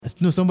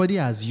No, somebody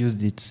has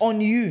used it. On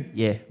you?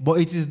 Yeah, but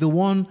it is the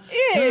one.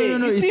 Yeah,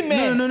 No. you see,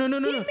 man. No. He may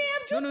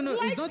have just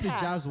It's not liked the her.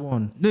 jazz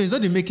one. No, it's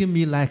not the making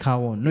me like her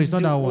one. No, it's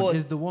not the that one. what?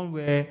 It's the one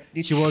where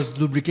she was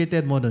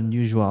lubricated more than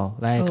usual.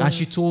 Like, and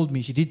she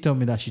did tell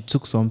me that she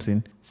took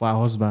something for her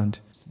husband,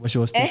 but she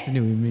was testing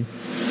it with me.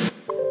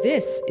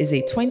 This is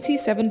a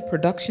 27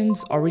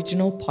 Productions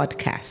original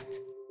podcast.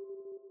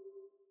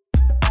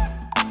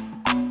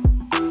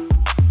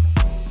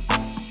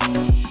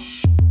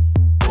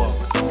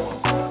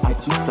 I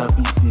too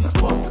sabi this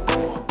work.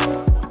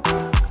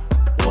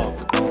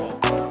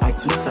 I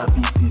too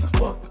sabi this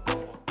work.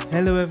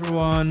 Hello,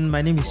 everyone.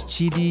 My name is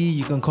Chidi.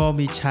 You can call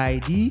me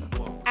Chidi.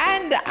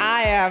 And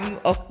I am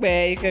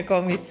Okpe. You can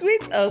call me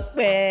Sweet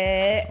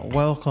Okpe.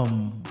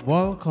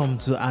 Welcome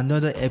to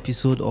another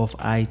episode of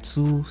I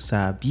Too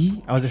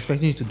Sabi. I was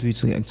expecting you to do it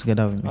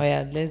together with me. Oh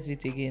yeah, let's do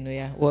it again. Oh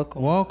yeah,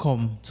 welcome.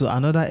 Welcome to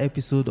another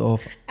episode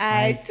of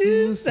I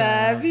Too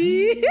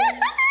Sabi.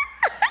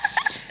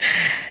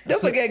 Don't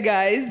forget,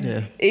 guys,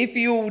 if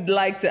you would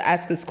like to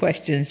ask us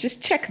questions,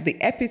 just check the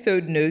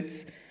episode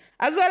notes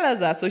as well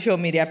as our social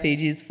media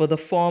pages for the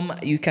form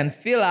you can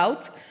fill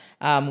out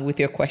with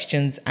your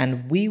questions,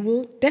 and we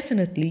will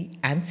definitely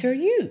answer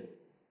you.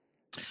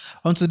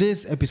 On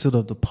today's episode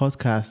of the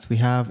podcast, we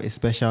have a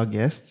special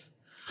guest.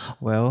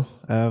 Well,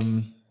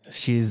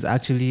 she's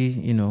actually,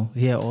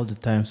 here all the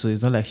time, so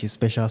it's not like she's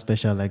special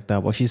like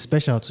that, but she's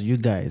special to you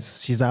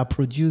guys. She's our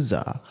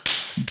producer.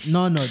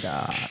 None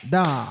other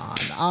than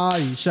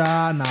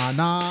Aisha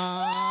Nana.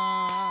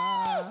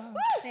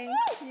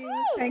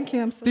 Thank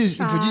you. I'm so Please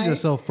shy. introduce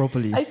yourself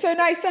properly. It's so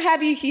nice to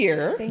have you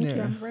here. Thank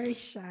you. I'm very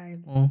shy.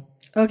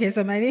 Okay,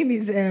 so my name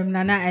is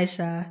Nana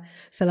Aisha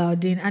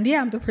Salahuddin, and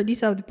I'm the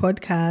producer of the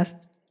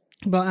podcast.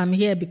 But I'm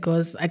here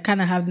because I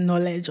kind of have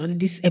knowledge on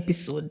this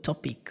episode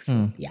topic.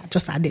 So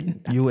just adding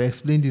that. You will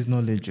explain this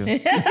knowledge.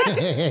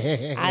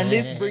 And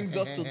this brings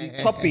us to the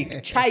topic.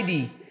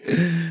 Chidi,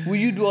 will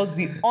you do us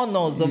the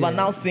honors of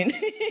announcing?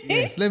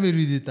 Yes, let me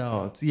read it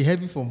out. You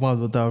heard me from mouth,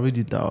 but I'll read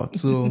it out.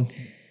 So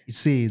it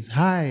says,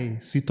 "Hi,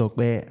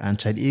 Sitokbe and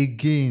Chidi."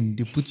 Again,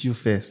 they put you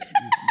first.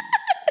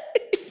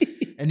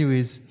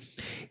 Anyways,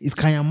 is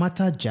Kayan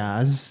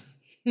jazz?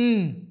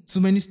 Too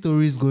many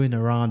stories going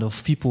around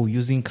of people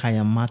using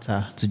Kayan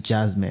to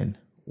jazz men.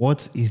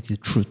 What is the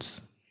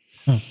truth?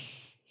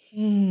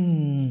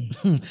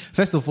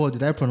 First of all,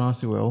 did I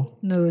pronounce it well?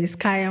 No, it's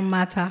Kayan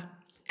Mata.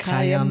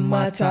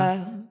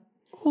 Kayamata.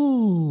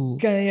 Ooh.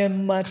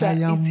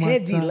 Kayamata. It's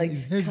heavy, like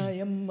It's heavy.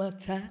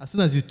 Kayamata. As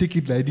soon as you take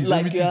it like this, Like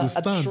everything you're will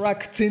stand.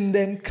 attracting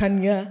them.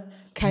 Kaya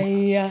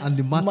And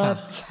the mata.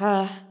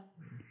 mata.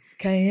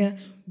 Kaya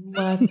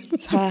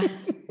mata.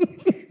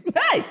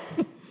 Hey!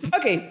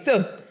 Okay,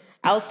 so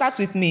I'll start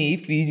with me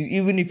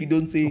even if you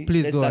don't say.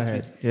 Please let's go start ahead.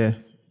 with- Yeah.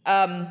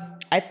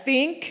 I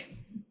think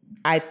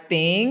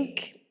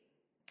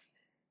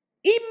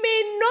it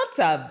may not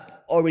have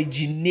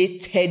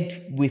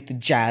originated with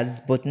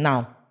jazz, but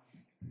now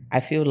I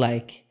feel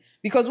like,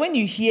 because when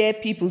you hear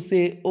people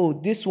say, "Oh,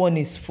 this one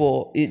is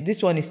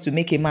to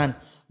make a man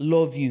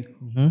love you,"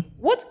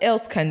 what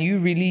else can you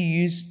really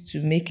use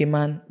to make a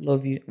man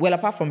love you? Well,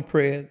 apart from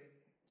prayers.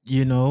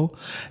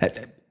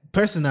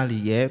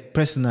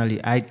 Personally,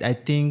 I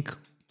think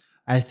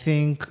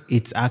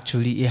it's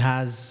actually, it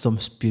has some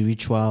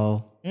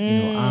spiritual,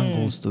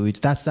 angles to it.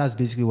 That's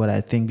basically what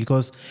I think.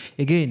 Because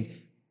again,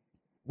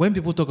 when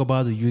people talk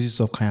about the uses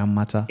of Kayan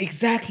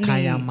Exactly.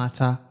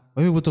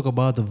 when people talk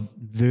about the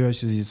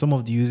various uses, some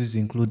of the uses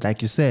include,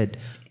 like you said,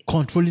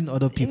 controlling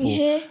other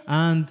people.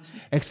 And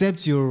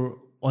except you're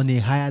on a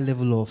higher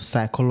level of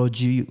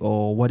psychology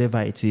or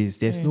whatever it is,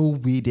 there's no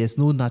way, there's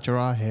no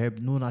natural herb,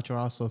 no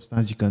natural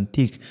substance you can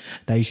take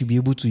that you should be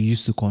able to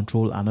use to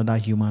control another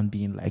human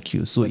being like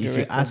you. So if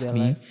you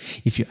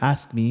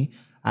ask me,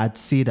 I'd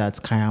say that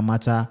Kayan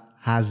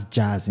has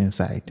jazz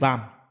inside.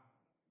 Bam.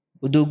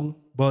 Odogu.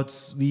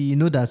 But we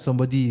know that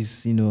somebody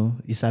is,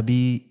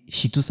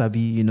 she too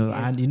sabi,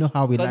 and you know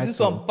how we But like this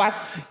to. one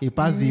pass. He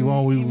passed the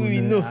one we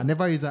know. I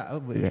never used that.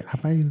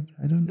 Have I used?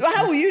 I don't know.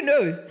 How will you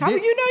know? How will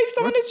you know if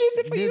someone has used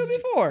it for you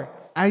before?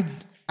 I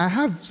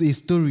have a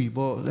story,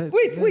 but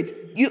Wait.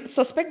 You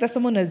suspect that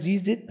someone has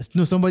used it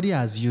no, somebody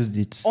has used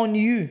it. on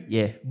you?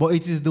 Yeah, but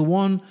it is the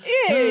one.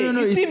 Yeah,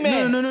 No. you see,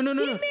 man. No. He may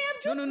have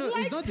just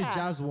It's not the liked her.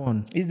 jazz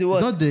one. It's the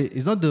what?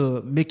 It's not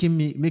the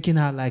making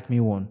her like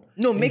me one.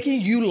 No,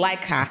 making you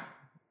like her.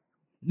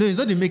 No, it's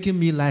not the making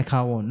me like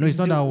her one. No, it's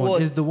not the that one.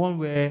 what? It's the one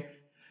where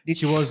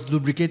she was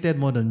lubricated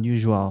more than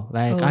usual.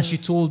 Like, and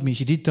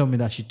she did tell me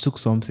that she took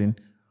something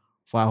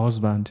for her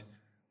husband,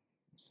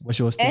 but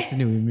she was testing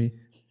it with me.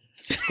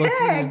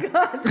 Continue.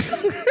 God.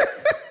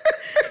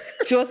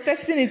 She was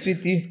testing it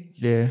with you.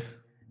 Yeah,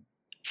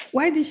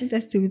 Why did she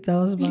test it with her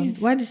husband? Please.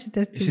 Why did she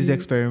test it she's with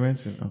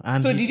experimenting.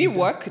 And So did it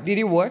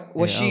work?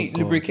 Was she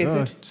God.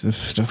 lubricated?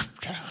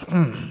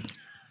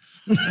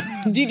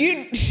 Did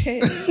you?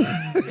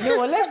 No,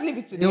 well, let's leave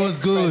it to It was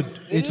good.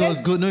 It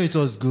was good. No, it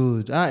was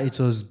good. It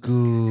was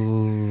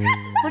good.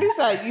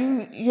 Producer,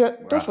 you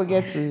don't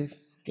forget to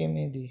give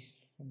me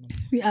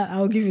the.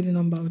 I'll give you the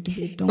number of the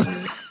babe. Don't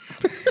worry.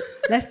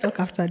 Let's talk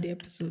after the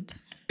episode.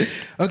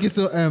 Okay,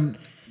 so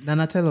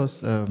Nana, tell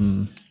us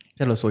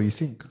what you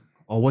think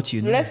or what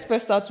you know. Let's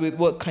first start with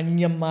what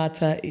Kayan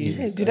Mata is.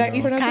 Yes, Did I I know.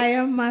 It's pronounce it?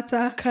 Kayan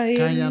Mata.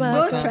 Kayan Don't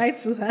Mata. try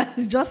to.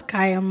 It's just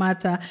Kayan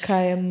Mata.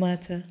 Kayan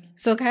Mata.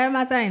 So Kayan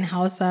Mata in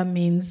Hausa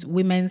means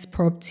women's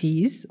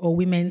properties or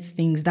women's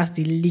things. That's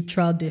the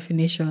literal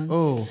definition.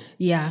 Oh.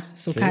 Yeah.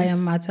 So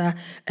Kayan Mata,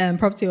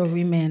 property of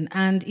women.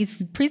 And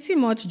it's pretty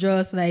much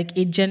just like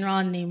a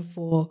general name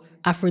for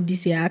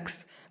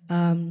aphrodisiacs.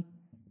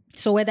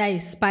 So whether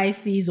it's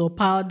spices or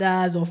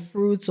powders or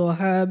fruits or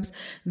herbs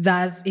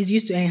that is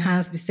used to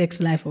enhance the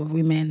sex life of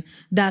women.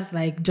 That's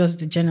like just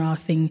the general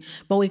thing.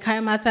 But with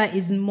Kayan Mata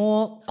is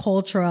more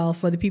cultural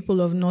for the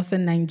people of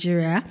northern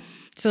Nigeria.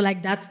 So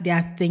like that's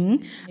their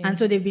thing. Yeah. And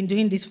so they've been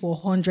doing this for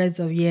hundreds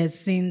of years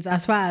since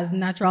as far as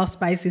natural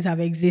spices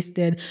have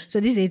existed. So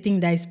this is a thing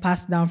that is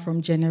passed down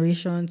from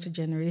generation to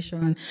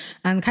generation.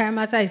 And Kayan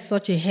Mata is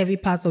such a heavy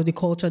part of the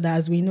culture that,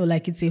 as we know,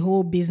 like it's a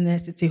whole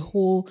business, it's a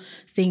whole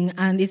thing.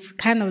 And it's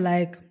kind of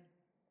like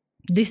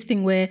this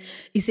thing where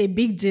it's a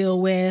big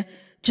deal where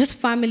just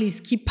families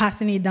keep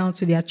passing it down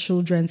to their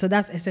children. So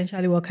that's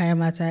essentially what Kayan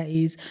Mata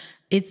is.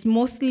 It's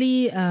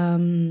mostly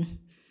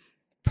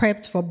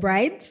prepped for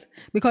brides,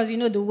 because you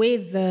know the way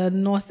the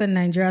northern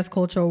Nigeria's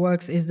culture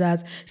works is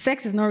that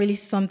sex is not really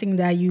something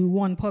that you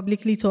want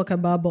publicly talk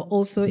about, but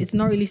also it's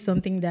not really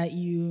something that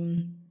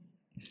you're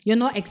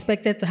not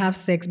expected to have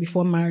sex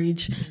before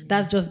marriage.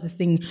 That's just the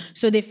thing.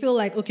 So they feel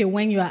like, okay,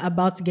 when you are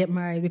about to get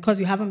married, because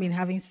you haven't been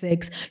having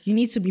sex, you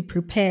need to be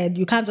prepared.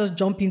 You can't just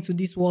jump into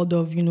this world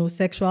of,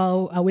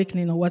 sexual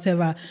awakening or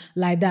whatever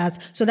like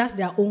that. So that's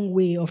their own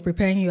way of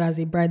preparing you as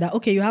a bride that,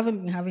 okay, you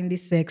haven't been having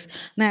this sex.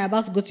 Now you're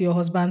about to go to your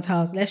husband's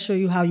house. Let's show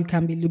you how you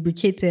can be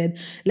lubricated.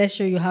 Let's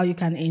show you how you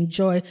can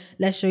enjoy.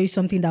 Let's show you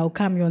something that will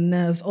calm your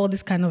nerves, all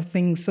this kind of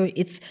things. So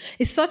it's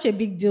such a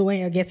big deal when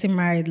you're getting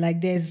married.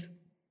 Like there's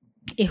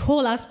a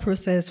whole ass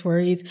process for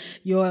it.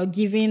 You're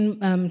giving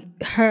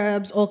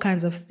herbs, all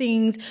kinds of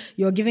things.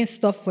 You're giving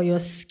stuff for your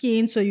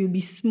skin so you'll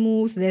be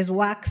smooth. There's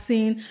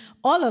waxing,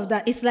 all of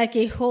that. It's like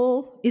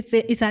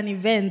it's an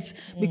event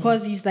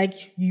because it's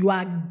like you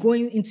are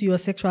going into your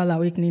sexual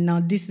awakening. Now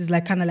this is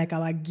like kind of like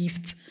our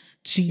gift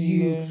to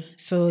you. Yeah.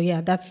 So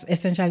yeah, that's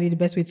essentially the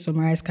best way to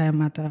summarize Kayan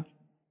Mata.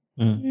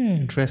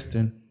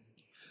 Interesting.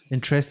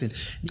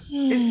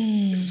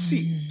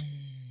 See,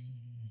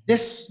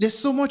 there's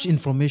so much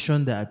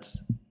information that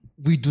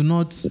we do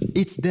not.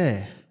 It's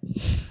there,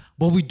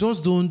 but we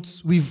just don't.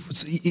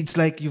 It's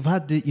like you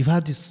have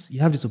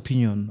this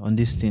opinion on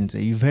these things.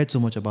 And you've heard so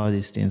much about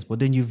these things, but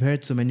then you've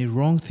heard so many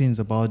wrong things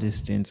about these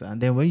things, and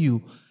then when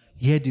you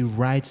hear the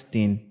right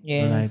thing,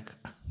 you're like,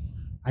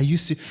 are you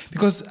serious?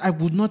 Because I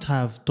would not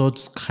have thought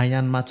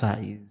Kayan Mata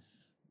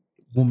is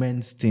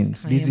women's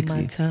things,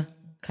 basically.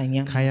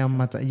 Kayan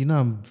Mata. You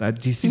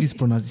see this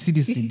pronunciation. See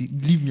this thing.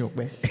 Leave me up,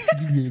 man.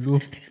 Leave me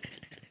alone.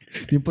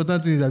 The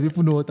important thing is that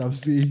people know what I'm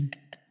saying.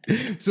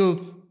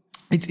 So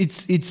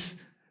it's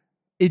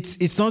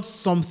not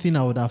something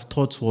I would have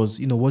thought was,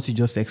 what you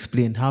just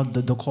explained, how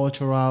the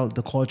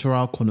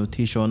cultural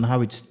connotation,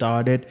 how it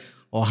started,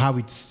 or how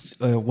it's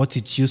what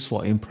it's used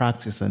for in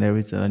practice and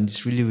everything. And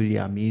it's really, really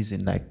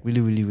amazing. Like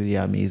really, really, really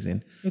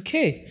amazing.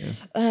 Okay.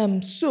 Yeah.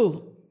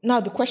 So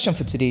now the question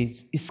for today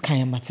is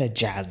Kayan Mata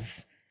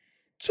jazz?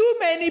 Too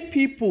many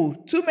people,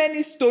 too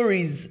many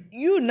stories.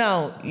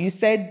 You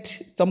said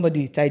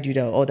somebody tied you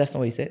down. Oh, that's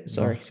not what you said.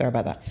 Sorry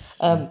about that.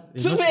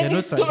 Too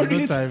many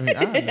stories.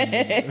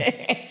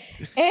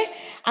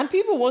 And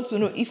people want to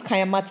know if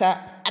Kayan Mata,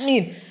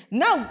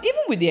 now,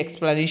 even with the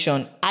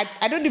explanation,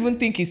 I don't even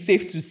think it's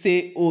safe to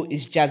say,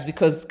 it's jazz,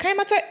 because Kayan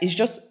Mata is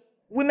just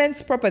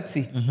women's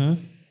property. Mm-hmm.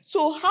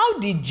 So how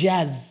did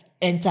jazz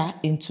enter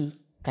into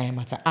Kayan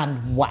Mata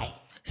and why?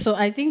 So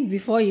I think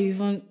before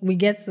we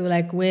get to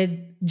like where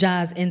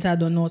jazz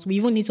entered or not, we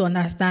even need to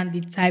understand the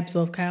types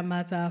of Kayan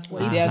Mata.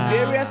 There are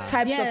various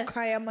types of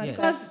Kayan Mata.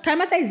 Because Kayan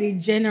Mata is a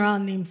general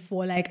name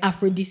for like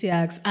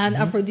aphrodisiacs, and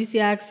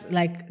aphrodisiacs,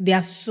 like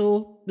there's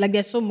so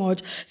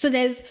much. So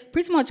there's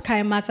pretty much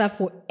Kayan Mata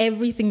for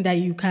everything that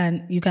you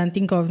can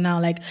think of now.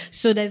 Like,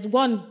 so there's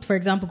one, for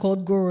example,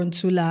 called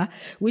Gorontula,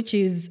 which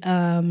is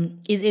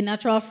a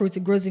natural fruit.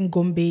 It grows in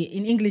Gombe.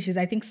 In English is,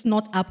 I think,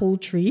 snot apple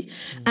tree.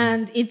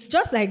 And it's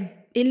just like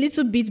a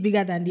little bit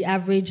bigger than the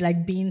average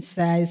like bean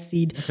size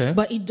seed,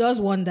 but it does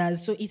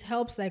wonders. So it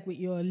helps like with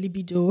your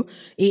libido.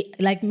 It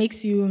like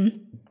makes you,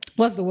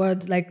 what's the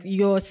word? Like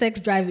your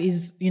sex drive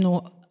is,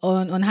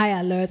 on high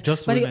alert.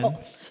 Just but women.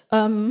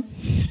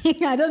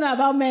 I don't know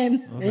about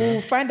men. Okay.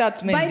 We'll find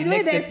out men. By the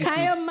way, there's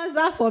Kayan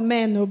Maza for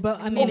men, but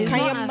it's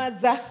Kayan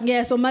Maza.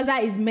 Yeah, so Maza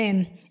is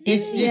men.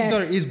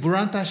 Is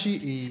Burantashi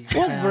a...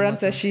 What's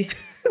Burantashi?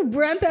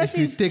 Burantashi, if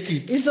you take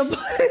it, it's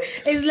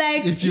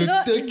like if you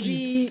take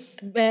it,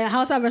 the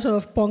Hausa version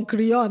of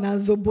Ponkrion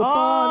and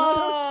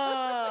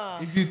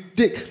Zoboton. If you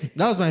take,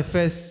 that was my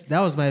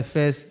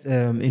first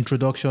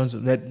introduction.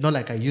 Not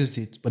like I used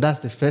it, but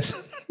that's the first.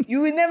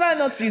 You will never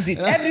not use it.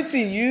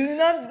 Everything you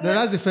not. No,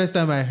 that's the first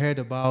time I heard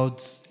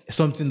about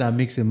something that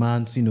makes a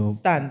man's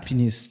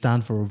penis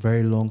stand for a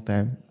very long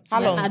time.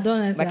 How long? I don't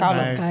know. Like how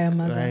long? Like, Kayan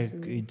Matter.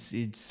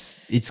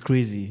 it's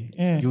crazy.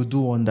 You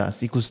do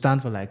wonders. It could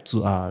stand for like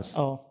 2 hours.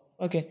 Oh,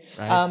 okay.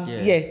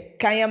 Right, Yeah.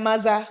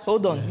 Kayamaza.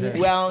 Hold on.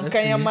 We're on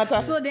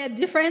Kayamata. So there are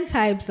different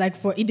types, like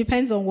it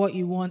depends on what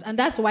you want. And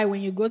that's why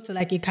when you go to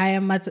like a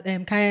Kayan Matter,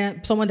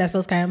 someone that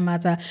sells Kayan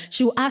Matter,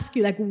 she'll ask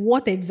you like,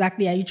 what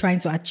exactly are you trying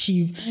to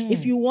achieve?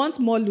 If you want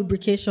more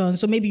lubrication,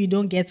 so maybe you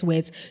don't get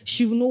wet,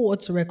 she'll know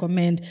what to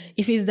recommend.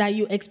 If it's that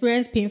you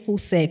experience painful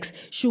sex,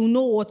 she'll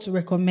know what to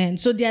recommend.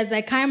 So there's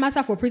like Kayan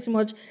Matter for pretty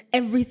much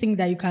everything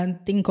that you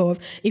can think of.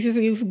 If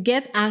you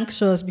get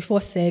anxious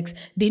before sex,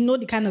 they know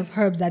the kind of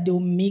herbs that they'll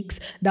mix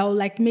that will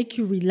like make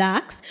you relax.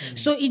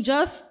 So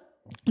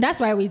that's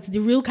why it's the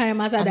real Kayan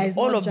Matter that is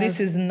all not of this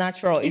is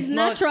natural. It's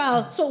not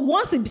natural. So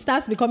once it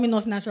starts becoming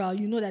not natural,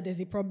 you know that there's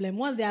a problem.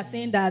 Once they are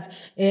saying that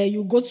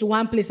you go to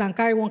one place and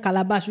carry one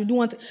calabash, you do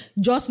want,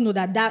 just know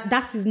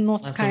that is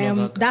not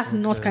Kayan. That's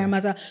not Kayan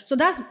Matter. So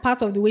that's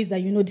part of the ways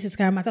that you know this is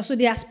Kayan Matter. So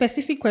there are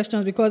specific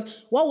questions, because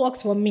what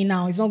works for me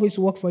now is not going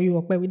to work for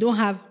you. But we don't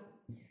have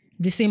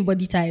the same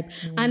body type.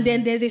 And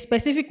then there's a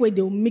specific way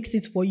they'll mix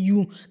it for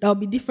you that will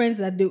be different,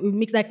 that they will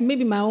mix. Like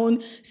maybe my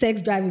own sex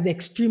drive is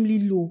extremely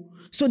low,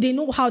 so they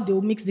know how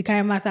they'll mix the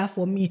Kayan Matter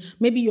for me.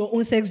 Maybe your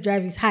own sex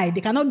drive is high.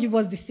 They cannot give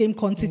us the same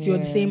quantity or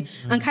the same.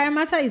 And Kayan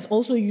Matter is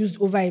also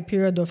used over a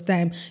period of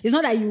time. It's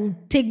not that you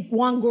take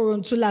one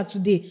Gorontula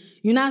today,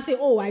 you now say,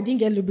 oh, I didn't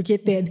get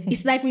lubricated.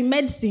 It's like with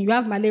medicine, you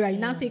have malaria, you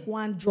now take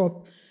one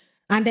drop,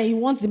 and then you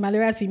want the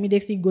malaria to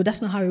immediately go.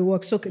 That's not how it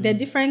works. So there are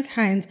different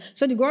kinds.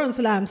 So the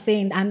Gorontula I'm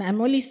saying, and I'm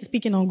only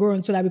speaking on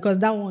Gorontula because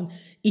that one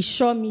is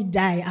sure me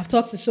die. I've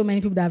talked to so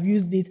many people that have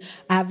used it.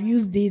 I've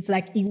used it.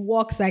 Like it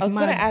works like I was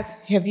going to ask,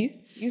 have you?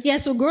 Yeah,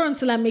 so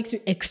Gorontula makes you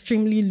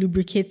extremely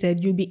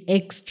lubricated. You'll be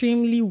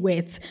extremely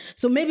wet.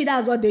 So maybe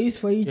that's what they use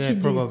for you. Yeah,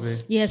 probably.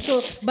 Yeah, so,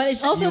 but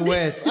it's also... You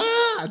wet.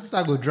 I just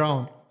I go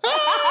drown.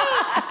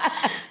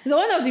 So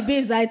one of the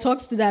babes I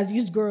talked to that has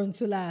used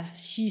Gorontula,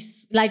 she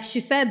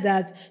said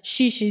that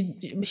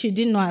she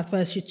didn't know at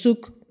first. She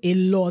took a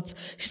lot.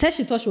 She said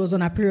she thought she was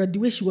on her period, the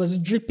way she was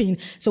dripping.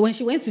 So when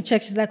she went to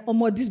check, she's like,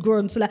 oh, this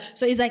Gorontula.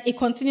 So it's like a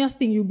continuous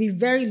thing. You'll be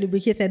very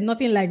lubricated,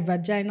 nothing like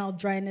vaginal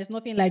dryness,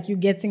 nothing like you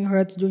getting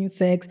hurt during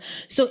sex.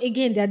 So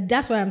again,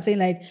 that's why I'm saying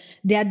like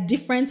there are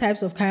different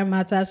types of Kayan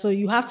Matter. So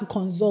you have to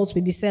consult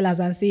with the sellers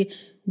and say,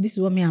 this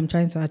is what I'm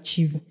trying to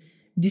achieve.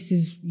 This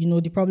is,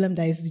 the problem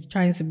that is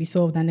trying to be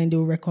solved, and then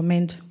they'll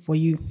recommend for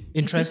you.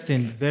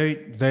 Interesting. Very,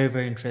 very,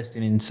 very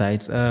interesting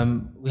insights.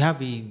 We have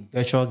a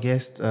virtual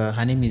guest.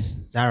 Her name is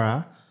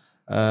Zara.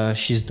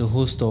 She's the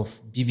host of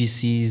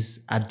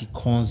BBC's At the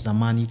Con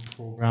Zamani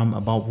program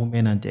about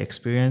women and their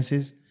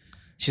experiences.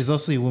 She's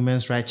also a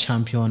women's rights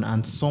champion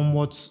and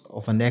somewhat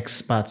of an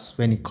expert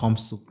when it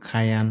comes to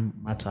Kayan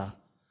Matter.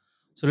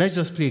 So let's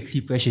just play a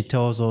clip where she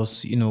tells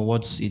us,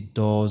 what it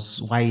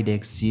does, why it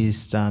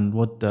exists, and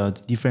what the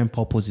different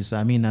purposes.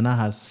 I mean, Nana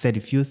has said a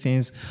few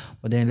things,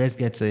 but then let's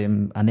get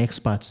an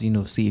expert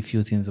to, say a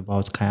few things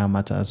about Kayan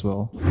Matter as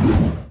well.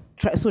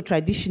 So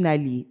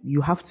traditionally,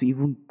 you have to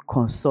even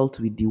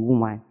consult with the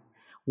woman.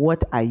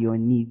 What are your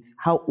needs?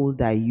 How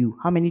old are you?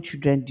 How many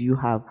children do you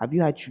have? Have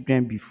you had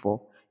children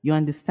before? You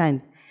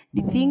understand?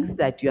 The things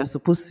that you are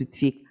supposed to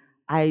take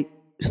are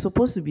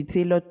supposed to be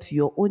tailored to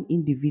your own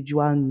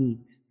individual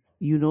needs.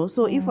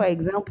 So if, for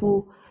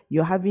example,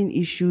 you're having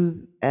issues,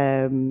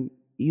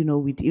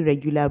 with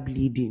irregular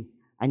bleeding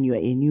and you're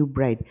a new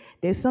bride,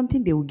 there's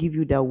something they will give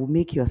you that will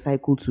make your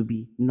cycle to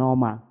be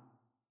normal,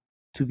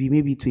 to be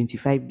maybe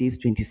 25 days,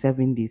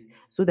 27 days,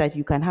 so that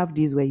you can have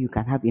days where you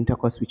can have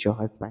intercourse with your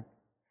husband.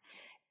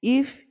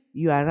 If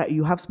you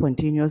have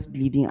spontaneous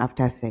bleeding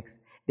after sex,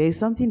 there is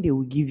something they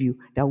will give you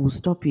that will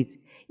stop it.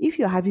 If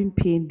you're having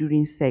pain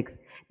during sex,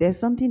 there's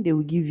something they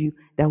will give you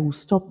that will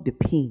stop the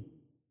pain.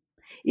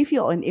 If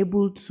you're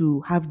unable to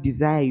have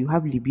desire, you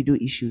have libido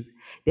issues,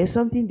 there's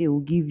something they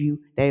will give you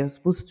that you're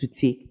supposed to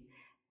take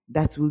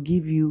that will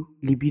give you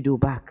libido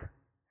back.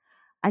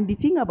 And the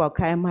thing about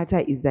Kayan Matter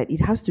is that it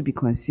has to be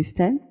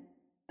consistent.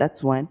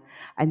 That's one.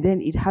 And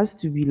then it has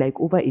to be like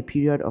over a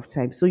period of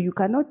time. So you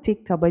cannot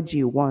take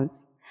Tabaji once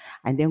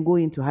and then go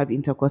in to have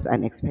intercourse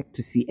and expect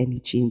to see any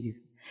changes.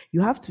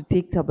 You have to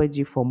take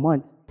Tabaji for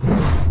months.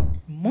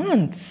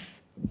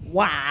 Months?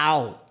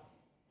 Wow.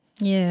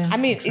 Yeah. I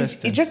mean,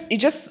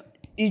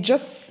 it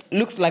just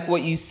looks like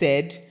what you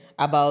said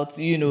about,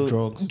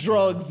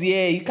 drugs.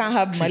 Yeah, you can't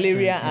have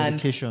malaria and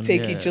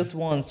take it just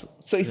once.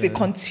 So it's a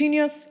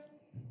continuous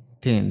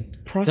thing.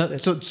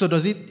 Process. So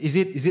is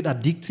it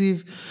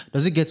addictive?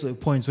 Does it get to a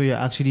point where you're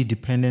actually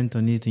dependent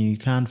on it and you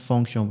can't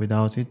function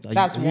without it?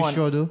 That's are you one.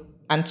 Sure though?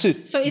 And two.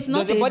 So it's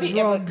not a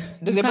drug.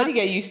 Does the body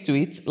get used to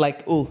it?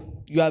 Like, oh,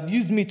 you have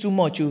used me too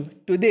much. Oh,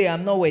 today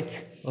I'm not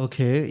wet.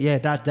 Okay, yeah,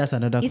 that's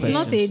another it's question.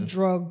 It's not a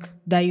drug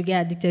that you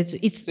get addicted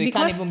to. It's so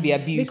because, it can't even be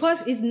abused.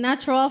 Because it's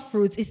natural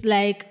fruits. It's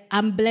like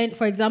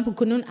for example,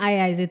 Kunun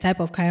Aya is a type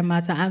of Kayan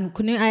Matter, and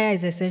Kunun Aya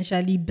is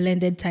essentially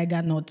blended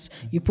tiger nuts.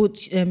 You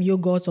put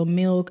yogurt or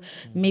milk,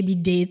 maybe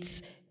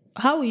dates,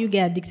 how will you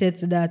get addicted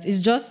to that? It's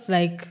just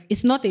like,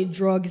 it's not a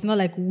drug. It's not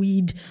like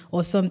weed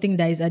or something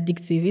that is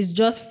addictive. It's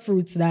just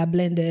fruits that are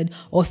blended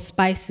or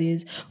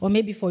spices, or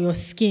maybe for your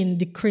skin,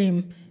 the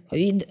cream.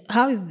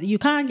 You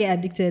can't get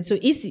addicted. So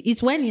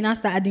it's when you now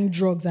start adding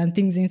drugs and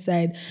things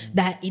inside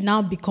that it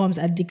now becomes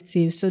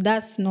addictive. So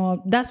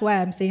that's why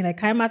I'm saying like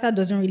Kayan Mata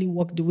doesn't really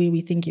work the way we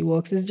think it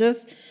works. It's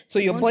just, so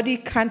your body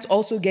can't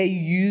also get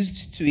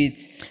used to it.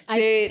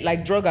 Say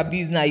like drug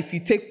abuse now, if you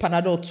take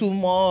Panadol too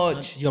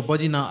much, Your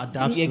body now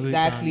adapts to it.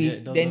 exactly,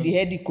 And then the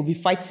headache could be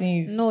fighting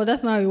you. no,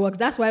 that's not how it works.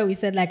 That's why we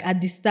said like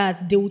at the start,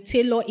 they will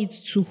tailor it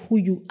to who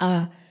you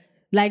are.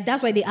 Like,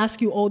 that's why they ask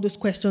you all those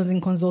questions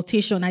in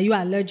consultation. Are you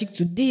allergic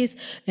to this?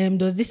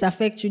 Does this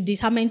affect you? This?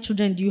 How many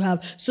children do you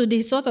have? So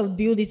they sort of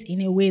build it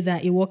in a way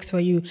that it works for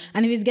you.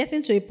 And if it's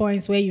getting to a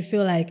point where you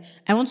feel like,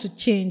 I want to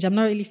change, I'm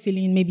not really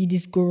feeling maybe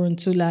this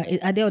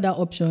Gorontula, are there other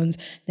options?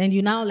 Then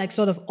you now like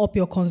sort of up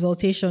your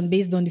consultation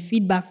based on the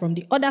feedback from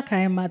the other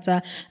Kayan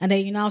Mata. And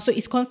then so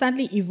it's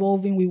constantly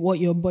evolving with what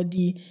your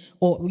body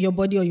or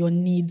your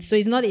needs. So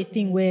it's not a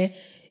thing where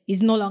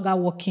it's no longer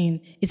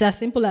working. It's as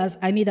simple as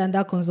I need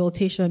another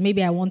consultation.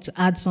 Maybe I want to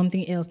add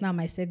something else. Now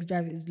my sex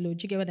drive is low.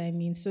 Do you get what I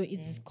mean? So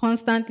it's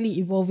constantly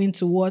evolving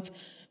to what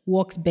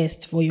works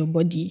best for your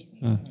body.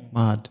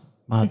 Mad.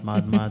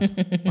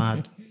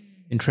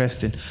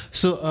 Interesting.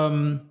 So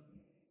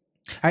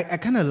I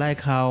kind of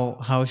like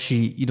how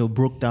she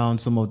broke down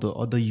some of the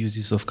other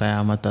uses of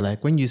Kayan Mata.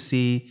 Like when you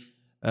see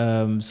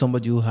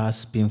somebody who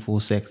has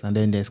painful sex, and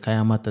then there's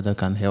Kayan Mata that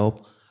can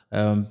help.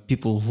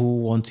 People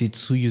who want it,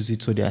 who use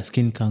it so their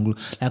skin can glow,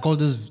 like all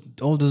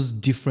those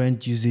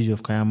different usage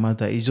of Kayan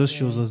Mata. It just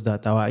shows us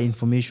that our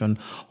information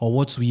or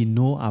what we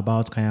know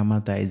about Kayan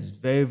Mata is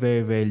very,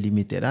 very, very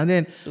limited. And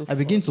then I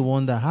begin to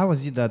wonder, how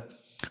is it that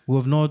we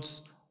have not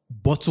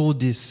bottled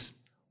this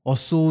or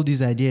sold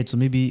this idea to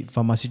maybe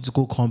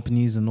pharmaceutical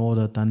companies and all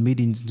that, and made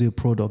it into a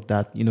product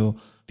that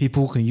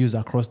people can use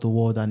across the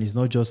world, and it's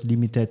not just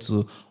limited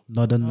to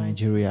northern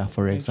Nigeria,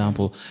 for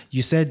example.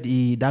 You said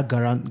that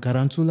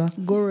Gorontula,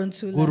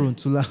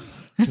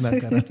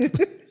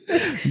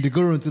 the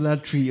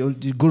Gorontula tree,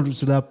 the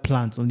Gorontula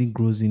plant only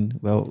grows in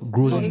Gombe,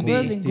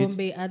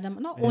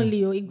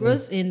 Adamawa. It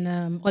grows in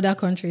other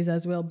countries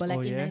as well, but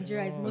in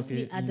Nigeria, it's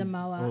mostly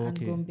Adamawa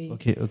and Gombe.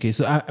 Okay.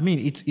 So I mean,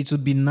 it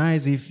would be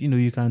nice if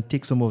you can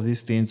take some of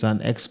these things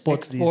and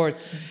export.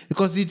 This,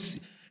 because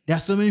there are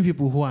so many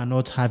people who are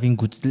not having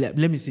good. Let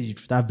me say the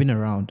truth. I've been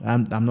around.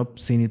 I'm not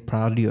saying it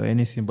proudly or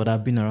anything, but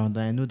I've been around,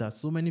 and I know that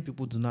so many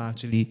people do not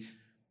actually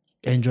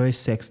enjoy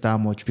sex that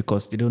much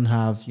because they don't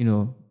have,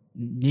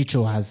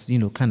 nature has,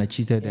 kind of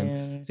cheated them.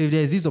 Yeah. So if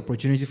there's this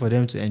opportunity for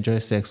them to enjoy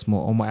sex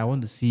more, I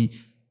want to see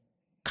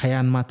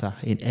Kayan Mata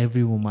in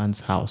every woman's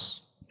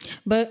house.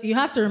 But you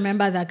have to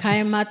remember that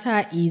Kayan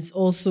Mata is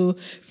also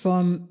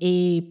from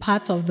a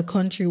part of the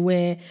country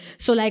where,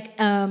 so like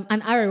an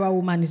Arewa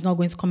woman is not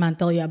going to come and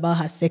tell you about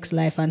her sex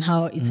life and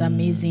how it's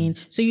amazing.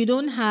 So you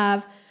don't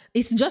have,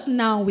 it's just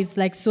now with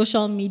like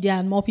social media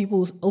and more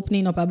people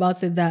opening up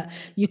about it that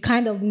you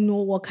kind of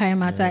know what Kayan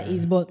Mata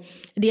is. But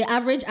the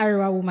average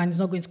Arewa woman is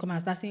not going to come and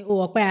start saying,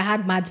 I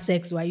had mad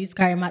sex, so I used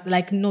Kayan Mata.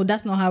 Like, no,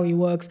 that's not how it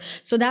works.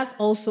 So that's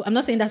also, I'm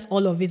not saying that's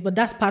all of it, but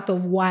that's part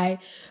of why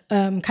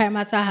Kayan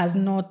Mata has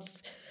not,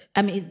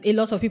 a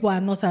lot of people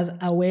are not as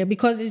aware,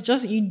 because it's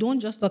just, you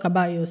don't just talk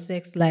about your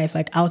sex life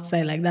like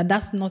outside like that.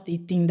 That's not a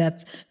thing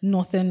that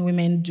northern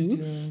women do.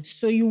 Yeah.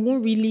 So you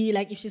won't really,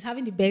 like if she's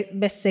having the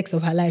best sex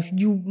of her life,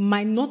 you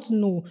might not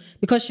know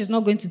because she's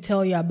not going to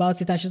tell you about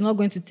it, and she's not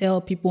going to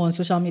tell people on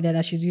social media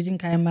that she's using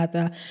Kayan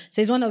Mata.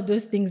 So it's one of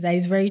those things that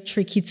is very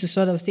tricky to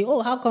sort of say,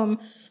 how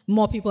come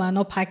more people are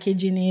not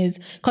packaging it?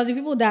 Because the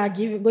people that are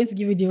going to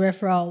give you the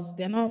referrals,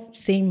 they're not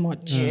saying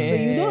much. Yeah. So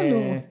you don't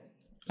know.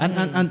 And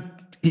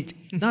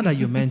now that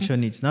you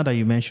mention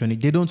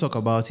it, they don't talk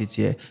about it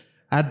here.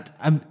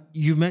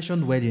 You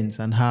mentioned weddings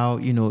and how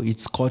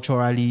it's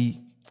culturally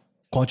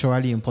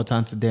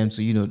important to them.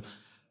 So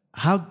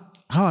how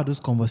are those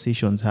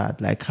conversations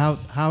had? Like how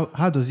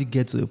does it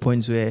get to a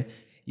point where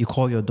you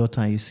call your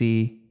daughter and you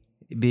say,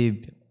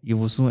 babe, you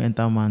will soon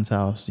enter man's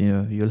house.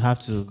 You'll have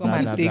to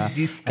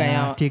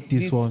take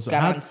this one. So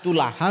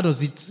how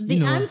does it?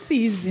 The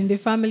aunties in the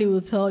family will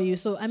tell you.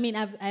 So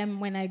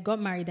when I got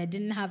married, I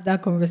didn't have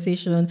that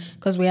conversation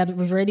because we've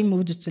already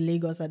moved to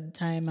Lagos at the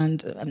time,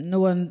 and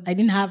I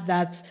didn't have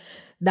that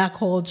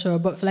culture.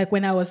 But like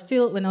when I was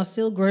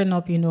still growing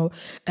up, I know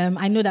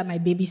that my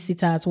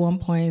babysitter at one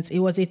point, it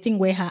was a thing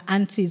where her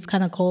aunties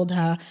kind of called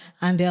her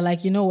and they're like,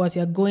 what,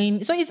 you're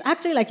going. So it's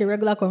actually like a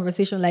regular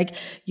conversation, like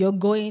you're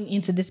going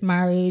into this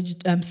marriage.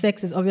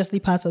 Sex is obviously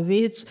part of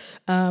it.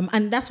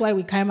 And that's why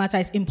with Kayan Mata,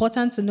 it's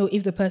important to know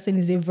if the person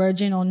is a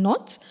virgin or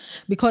not,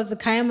 because the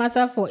Kayan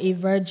Mata for a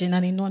virgin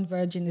and a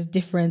non-virgin is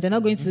different. They're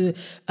not going to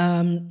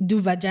do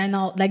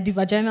vaginal, like the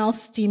vaginal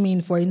steaming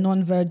for a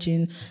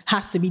non-virgin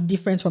has to be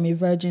different from a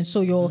virgin.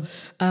 So your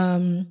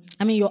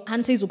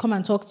aunties will come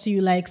and talk to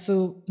you like,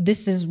 so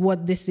this is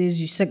what this is.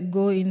 You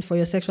go in for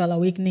your sexual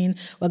awakening.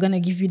 We're going to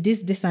give you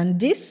this, and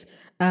this.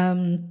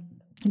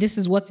 this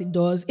is what it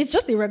does. It's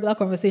just a regular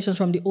conversation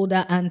from the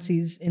older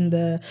aunties in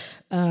the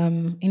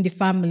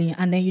family,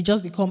 and then you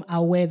just become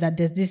aware that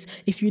there's this.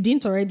 If you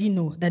didn't already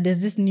know that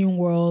there's this new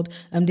world,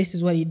 this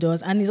is what it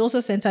does, and it's also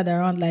centered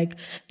around like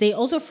they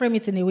also frame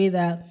it in a way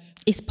that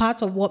it's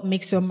part of what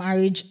makes your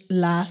marriage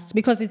last,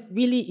 because it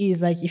really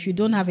is like if you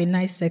don't have a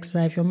nice sex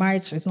life, your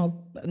marriage is not.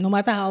 No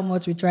matter how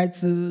much we try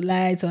to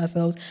lie to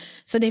ourselves,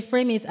 so they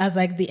frame it as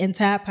like the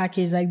entire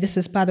package. Like this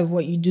is part of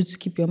what you do to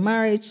keep your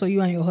marriage, so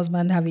you and your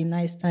husband have a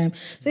nice time.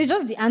 So it's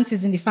just the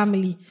aunties in the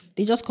family.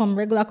 They just come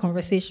regular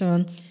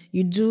conversation.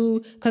 You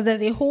do because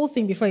there's a whole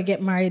thing before you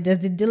get married. There's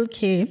the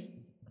dilke.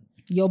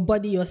 Your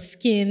body, your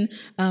skin,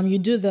 you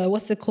do the,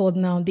 what's it called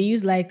now? They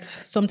use like,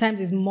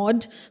 sometimes it's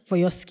mud for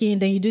your skin.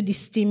 Then you do the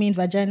steaming,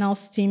 vaginal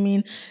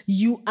steaming.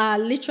 You are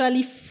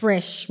literally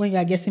fresh when you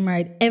are getting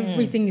married.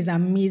 Everything is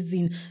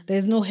amazing.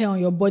 There's no hair on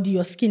your body.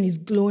 Your skin is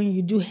glowing.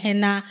 You do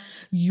henna.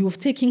 You've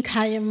taken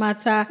Kayan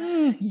matter.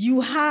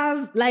 You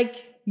have like,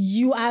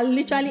 you are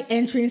literally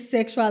entering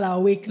sexual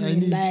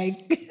awakening. I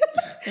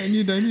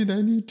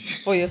need.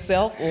 For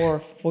yourself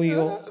or for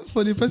your...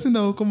 For the person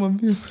that will come and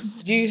be.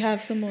 Do you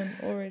have someone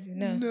already?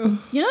 No.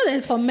 You know,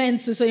 there's for men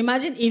too. So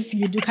imagine if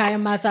you do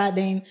Kayan matter,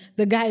 then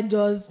the guy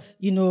does,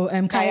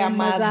 Kayan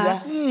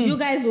matter. You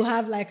guys will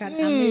have like an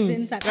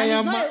amazing time.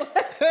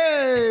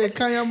 Hey,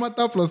 Kayan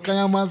matter plus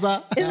Kayan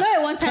matter. It's not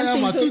a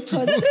one-time thing.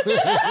 So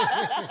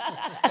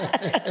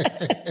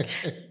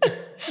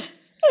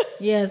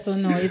yeah, so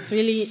no,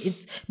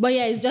 but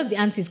yeah, it's just the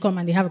aunties come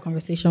and they have a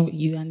conversation with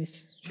you, and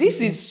it's... This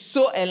is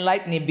so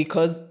enlightening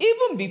because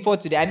even before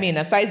today, I mean,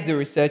 aside the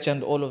research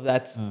and all of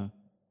that,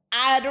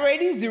 I had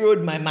already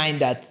zeroed my mind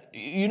that,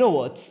 you know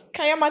what,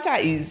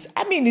 Kayamata is,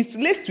 I mean, it's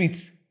laced with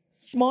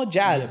small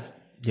jazz.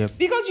 Yep.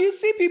 Because you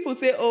see people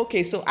say,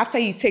 okay, so after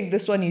you take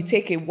this one, you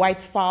take a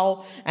white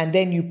fowl and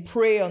then you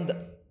pray on the...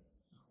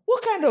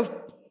 What kind of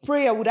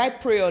prayer would I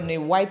pray on a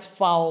white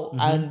fowl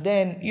and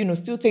then,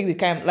 still take the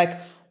Kayam? Like,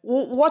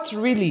 what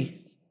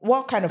really?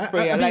 What kind of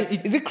prayer?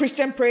 Is it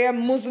Christian prayer,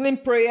 Muslim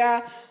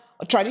prayer,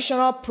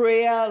 traditional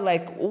prayer?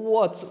 Like,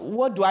 what?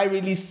 What do I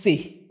really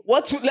say?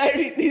 What will I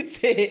really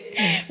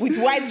say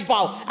with white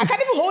fowl? I can't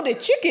even hold a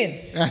chicken,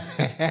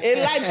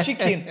 a live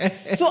chicken.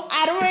 So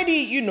I'd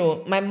already,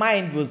 my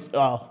mind was,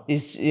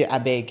 I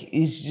beg,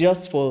 it's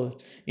just for,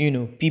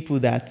 people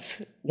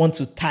that want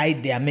to tie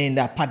their men,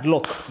 that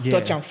padlock,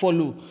 touch and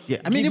follow. Yeah,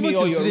 I mean, even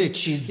till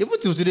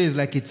today is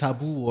like a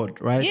taboo word,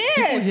 right?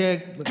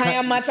 Yes.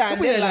 Kayan matter,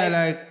 and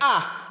they're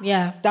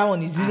that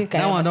one is using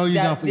Kayan. That one don't use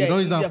that for you. Don't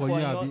use that for you,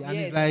 Abby. And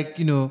it's like,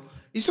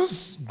 it's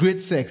just great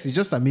sex. It's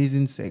just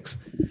amazing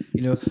sex,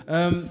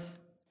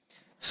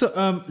 So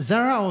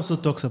Zara also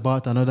talks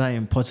about another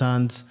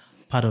important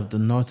part of the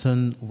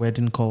Northern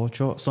wedding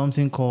culture,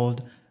 something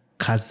called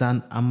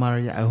Kazan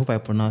Amaria. I hope I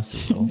pronounced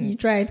it well. You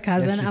tried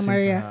Kazan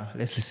Amaria.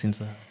 Let's listen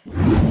to her.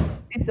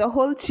 It's a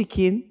whole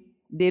chicken.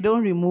 They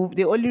only remove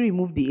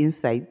the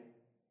insides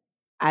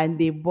and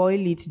they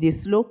boil it. They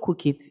slow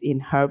cook it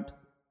in herbs.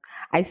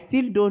 I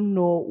still don't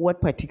know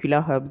what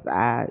particular herbs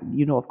are,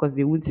 of course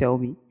they won't tell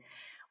me.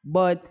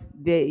 But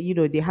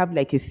they have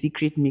like a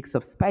secret mix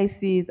of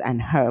spices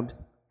and herbs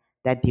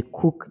that they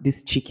cook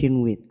this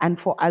chicken with. And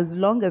for as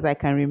long as I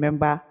can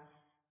remember,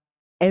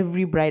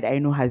 every bride I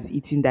know has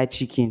eaten that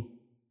chicken.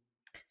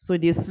 So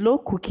they slow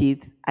cook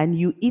it and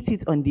you eat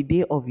it on the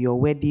day of your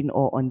wedding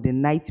or on the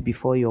night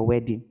before your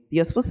wedding.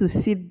 You're supposed to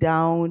sit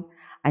down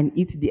and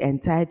eat the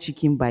entire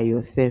chicken by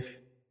yourself.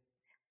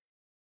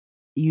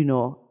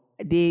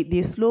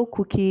 They slow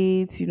cook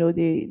it,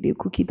 they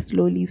cook it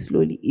slowly.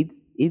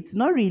 It's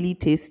not really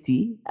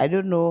tasty. I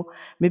don't know,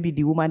 maybe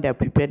the woman that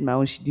prepared my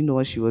own, she didn't know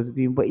what she was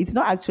doing, but it's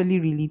not actually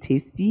really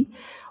tasty.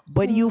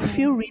 But you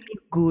feel really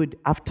good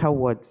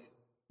afterwards.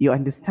 You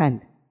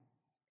understand?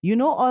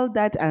 All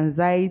that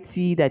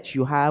anxiety that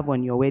you have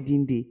on your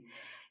wedding day.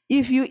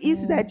 If you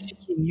eat that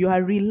chicken, you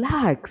are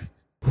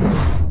relaxed.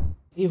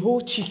 A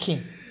whole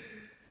chicken.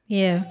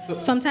 Yeah.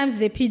 Sometimes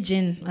it's a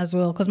pigeon as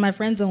well, because my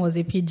friend's one was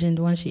a pigeon,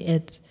 the one she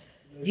ate.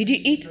 Did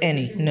you eat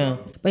any? No.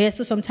 But yeah,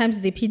 so sometimes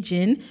it's a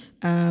pigeon.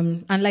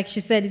 And like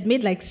she said, it's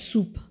made like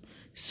soup.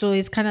 So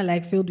it's kind of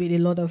like filled with a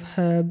lot of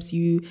herbs.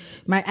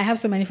 I have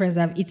so many friends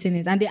that have eaten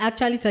it, and they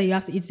actually tell you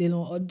have to eat it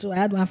alone. Although I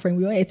had one friend,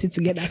 we all ate it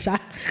together. So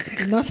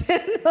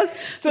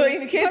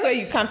in the case where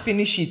you can't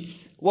finish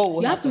it, what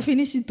will you have to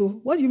finish it though?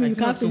 What do you mean you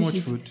can't finish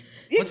it? Food.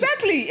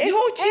 Exactly, a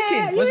whole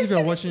chicken. What if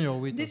you're watching your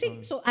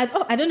weight? So I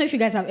don't know if you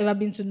guys have ever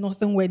been to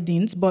Northern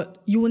weddings,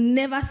 but you will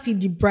never see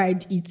the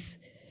bride eat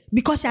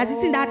because she has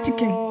eaten that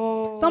chicken.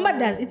 Somebody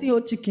that's eating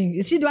whole chicken,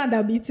 is she the one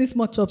that will be eating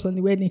small chops on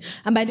the wedding?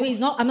 And by the way,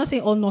 I'm not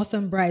saying all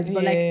Northern brides,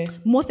 but like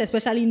most,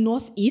 especially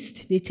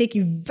Northeast, they take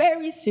it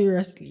very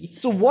seriously.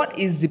 So what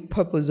is the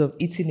purpose of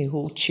eating a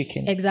whole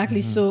chicken?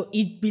 Exactly. So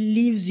it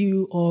relieves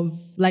you of,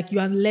 like, you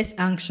are less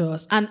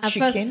anxious. And at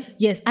chicken? First,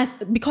 yes,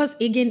 because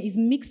again, it's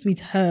mixed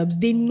with herbs.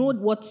 They know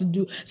what to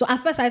do. So at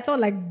first I thought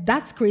like,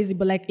 that's crazy.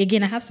 But like,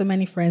 again, I have so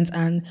many friends,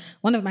 and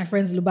one of my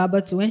friends,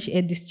 Lubaba, so when she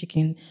ate this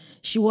chicken,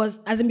 she was,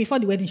 as in before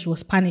the wedding, she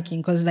was panicking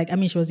because, like,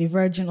 she was a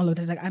virgin, all of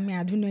that. Like, I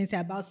don't know anything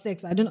about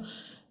sex. I don't know.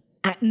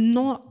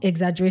 no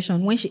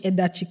exaggeration, when she ate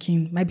that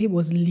chicken, my baby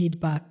was laid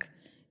back.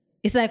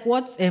 It's like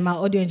what my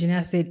audio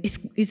engineer said.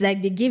 It's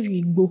like they gave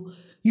you Igbo.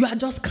 You are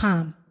just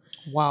calm.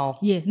 Wow.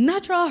 Yeah.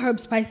 Natural herb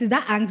spices,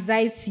 that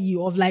anxiety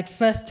of like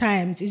first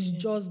times is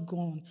just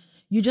gone.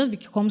 You just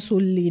become so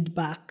laid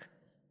back.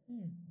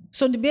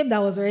 So the babe that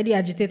was already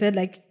agitated,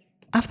 like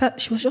after,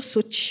 she was just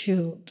so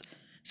chilled.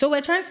 So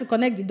we're trying to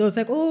connect the dots.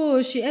 Like,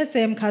 oh, she ate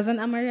cousin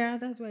Amaria.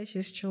 That's why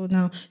she's chill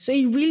now. So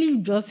it really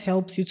just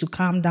helps you to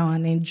calm down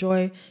and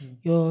enjoy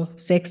your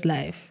sex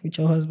life with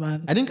your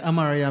husband. I think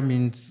Amaria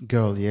means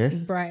girl, yeah?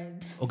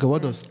 Bride. Okay,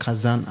 what does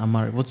Kazan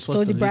Amaria? What's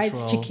So the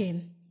bride's literal-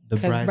 chicken. The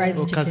bride.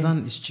 Bride's Oh, chicken. Kazan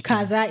is chicken.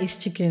 Kaza is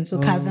chicken. So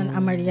Kazan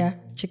Amaria,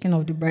 chicken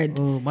of the bride.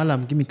 Oh,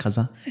 Malam, give me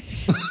Kazan.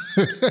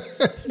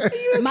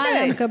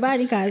 Malam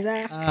Kabani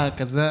Kaza.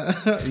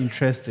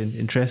 Kazan.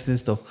 Interesting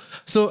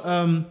stuff.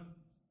 So,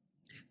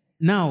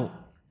 now,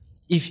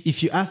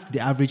 if you ask the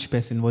average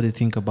person what they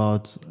think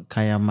about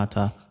Kayan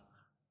matter,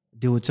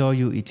 they will tell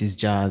you it is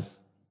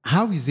jazz.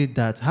 How is it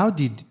that? How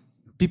did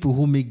people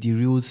who make the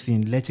real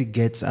thing let it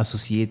get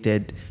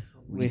associated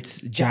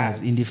with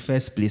jazz in the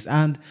first place?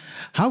 And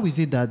how is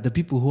it that the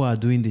people who are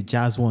doing the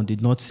jazz one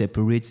did not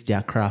separate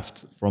their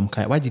craft from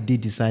Kayan? Why did they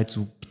decide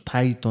to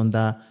tie it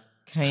under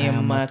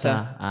Kayan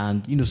matter?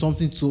 And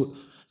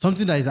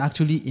something that is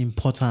actually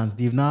important.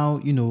 They've now,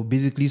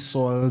 basically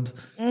soiled,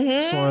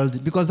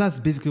 because that's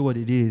basically what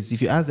it is.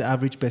 If you ask the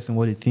average person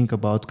what they think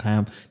about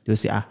Kayan, they'll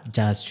say,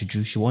 jazz,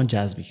 she want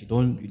jazz, but she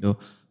don't,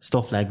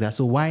 stuff like that.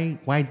 So why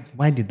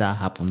did that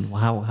happen?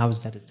 How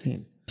is that a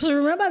thing? So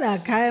remember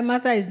that Kayan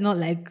matter is not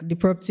like the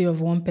property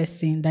of one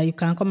person that you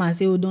can come and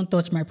say, oh, don't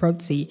touch my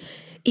property.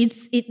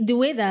 It's the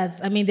way that,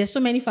 there's so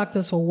many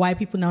factors for why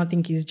people now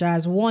think it's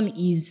jazz. One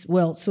is,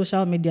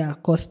 social media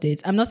caused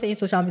it. I'm not saying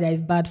social media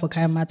is bad for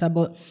Kayan matter,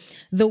 but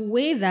the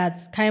way that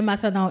Kayan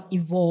matter now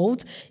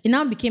evolved, it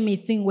now became a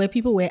thing where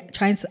people were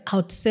trying to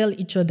outsell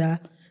each other.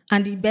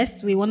 And the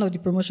best way, one of the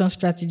promotion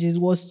strategies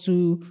was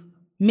to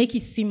make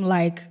it seem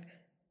like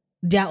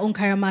their own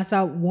Kayan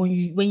matter, when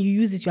you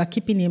use it, you are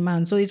keeping a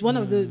man. So it's one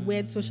of the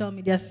weird social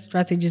media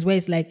strategies where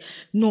it's like,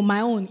 no, my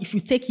own, if you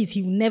take it,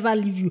 he will never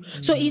leave you.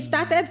 So it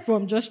started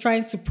from just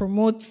trying to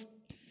promote,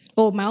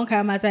 my own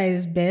Kayan matter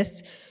is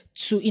best,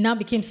 to it now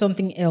became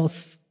something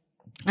else.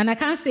 And I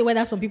can't say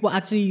whether some people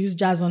actually use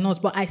jazz or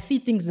not, but I see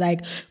things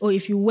like,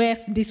 if you wear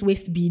this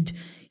waist bead,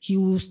 he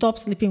will stop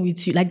sleeping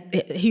with you. Like,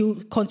 he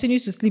will continue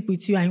to sleep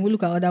with you and he will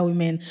look at other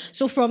women.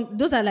 So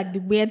those are like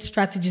the weird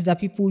strategies that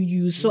people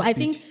use. So I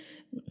think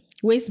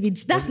waist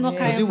beads, that's not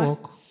Kayan. Does it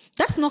work?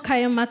 That's not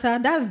Kayan matter.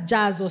 That's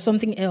jazz or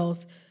something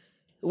else.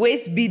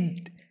 Waist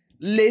bead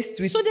laced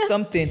with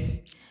something.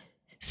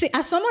 See,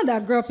 as someone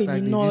that grew up in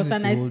the north,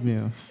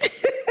 and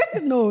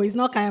no, it's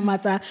not Kayan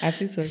matter. I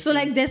feel so. So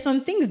like, there's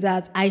some things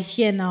that I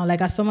hear now,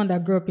 like as someone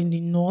that grew up in the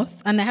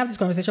north, and I have this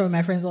conversation with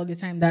my friends all the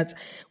time that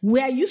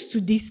we are used to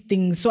these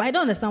things. So I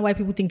don't understand why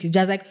people think it's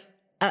jazz. Like,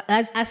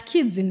 as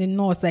kids in the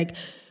north, like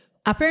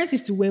our parents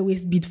used to wear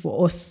waist bead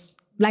for us.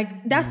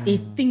 Like, that's a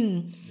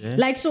thing. Yeah.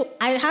 Like, so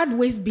I had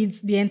waist beads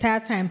the entire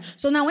time.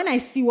 So now when I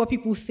see what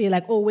people say,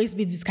 like, waist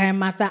beads is Kayan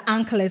matter,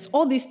 anklets,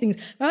 all these things.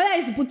 My mother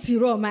used to put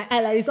tiro on my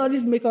eyelids, all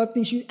these makeup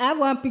things. I have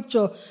one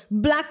picture,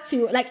 black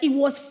tiro. Like, it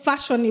was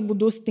fashionable,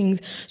 those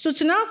things. So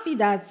to now see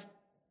that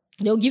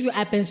they'll give you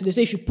eye pencil, they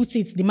say you should put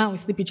it, the man will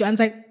sleep with you. And it's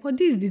like, but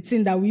this is the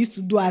thing that we used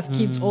to do as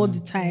kids all the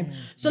time.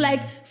 So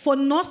like, for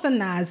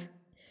northerners,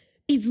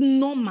 it's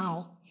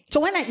normal. So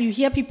when you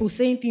hear people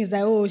saying things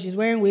like, she's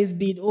wearing waist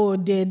bead,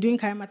 they're doing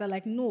Kayan matter,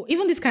 like, no,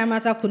 even this Kayan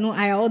matter, kuno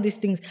aya, all these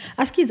things.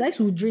 As kids, I used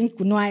to drink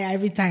kuno aya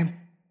every time.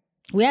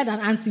 We had an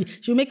auntie,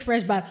 she would make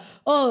fresh bath.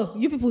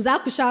 You people,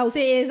 Zakusha, will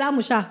say,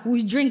 Zamusha,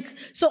 we drink.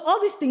 So all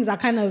these things are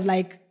kind of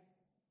like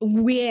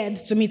weird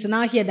to me to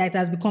now hear that it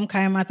has become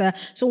Kayan matter.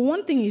 So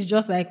one thing is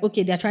just like,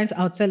 okay, they're trying to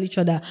outsell each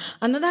other.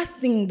 Another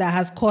thing that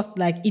has caused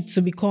like it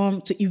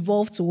to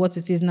evolve to what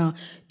it is now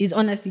is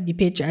honestly the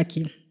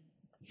patriarchy.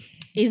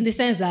 In the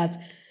sense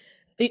that,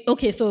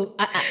 okay, so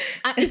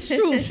it's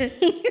true.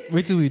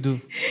 Wait till we do.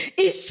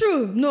 It's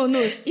true. No,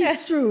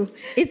 it's true.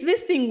 It's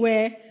this thing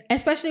where,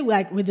 especially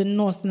like with the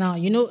North now,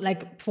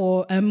 like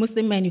for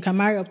Muslim men, you can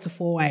marry up to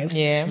 4 wives.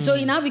 Yeah. So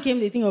it now became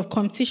the thing of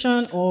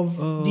competition of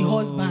the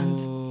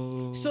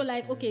husband. So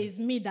like, okay, it's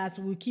me that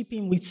will keep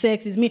him with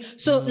sex. It's me.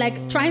 So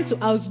like trying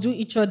to outdo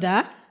each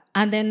other,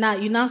 and then now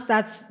you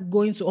start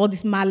going to all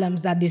these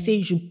malams that they say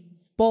you should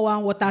pour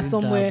one water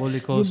somewhere.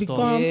 You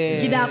become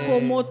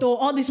Gidako, Moto,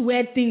 all these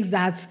weird things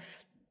that.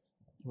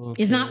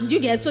 Okay. It's not, do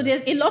you get? So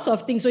there's a lot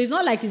of things. So it's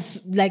not like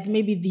it's like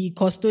maybe the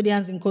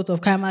custodians in court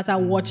of Kayan matter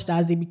watched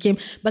as they became,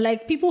 but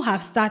like people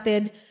have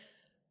started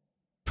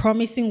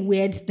promising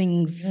weird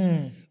things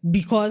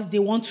because they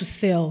want to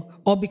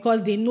sell, or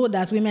because they know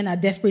that women are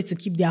desperate to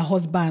keep their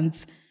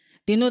husbands.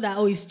 They know that,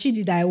 it's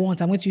Chidi that I want,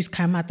 I'm going to use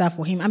Kayan matter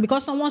for him. And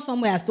because someone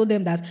somewhere has told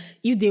them that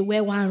if they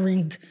wear one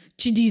ring,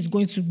 Chidi is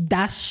going to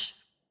dash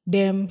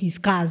them his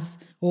cars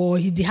or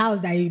the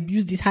house that he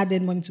used his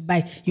hard-earned money to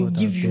buy, he will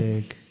give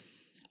you.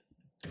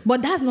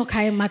 But that's not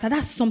Kayan Mata.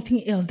 That's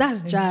something else.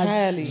 That's jazz.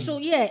 Entirely. So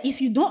yeah,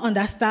 if you don't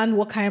understand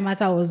what Kayan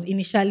Mata was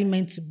initially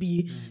meant to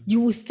be,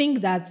 you would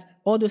think that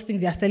all those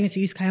things they are selling to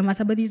you is Kayan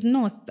Mata, but it's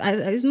not.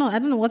 It's not. I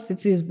don't know what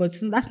it is, but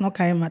that's not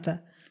Kayan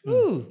Mata.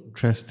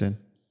 Interesting.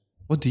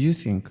 What do you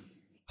think?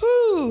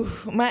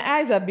 My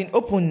eyes have been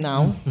opened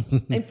now.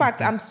 In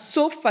fact, I'm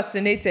so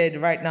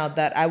fascinated right now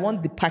that I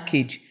want the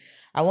package.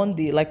 I want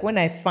when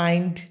I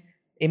find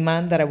a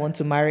man that I want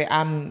to marry,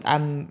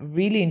 I'm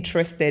really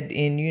interested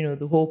in,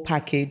 the whole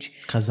package.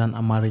 Kazan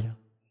Amaria.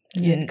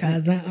 Yeah,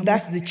 Kazan.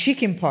 That's the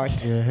chicken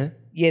part.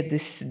 Yeah,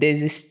 there's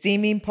the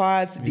steaming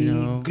part,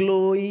 the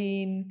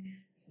glowing,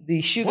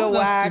 the sugar What's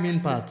wax. that steaming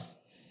part?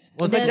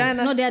 What's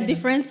Vagina No, there are steaming.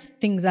 different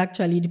things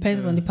actually. It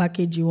depends on the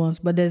package you want.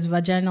 But there's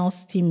vaginal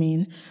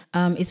steaming.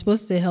 It's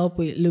supposed to help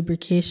with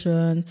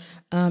lubrication.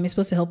 It's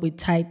supposed to help with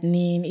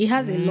tightening. It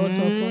has a lot of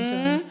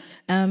functions.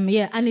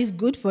 And it's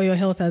good for your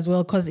health as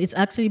well because it's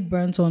actually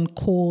burnt on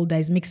coal that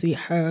is mixed with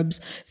herbs.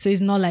 So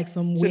it's not like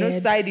some So weird. no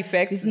side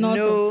effects. It's not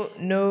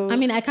no. I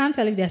mean, I can't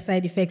tell if there are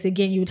side effects.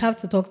 Again, you would have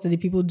to talk to the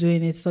people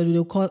doing it. So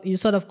you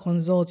sort of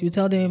consult. You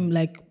tell them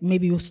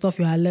maybe stuff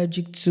you're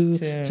allergic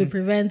to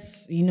prevent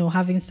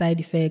having side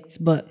effects.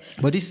 But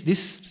this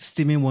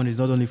steaming one is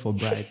not only for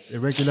brides. A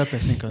regular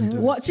person can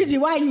do what, it. Chidi?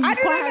 Why are you I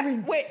don't know.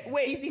 inquiring?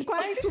 Wait. He's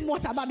inquiring too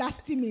much about that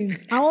steaming.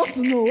 I want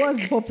to know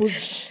what's the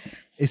purpose.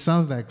 It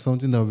sounds like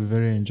something that will be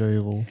very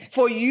enjoyable.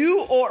 For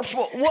you or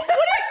for what? I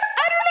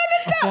don't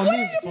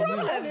understand. For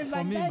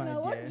me,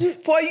 my dear.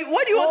 For you,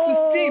 what do you want to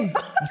steam?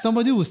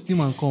 Somebody will steam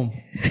and come.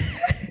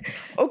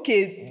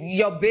 Okay,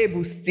 your babe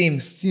will steam.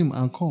 Steam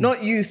and come.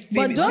 Not you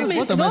steam. But don't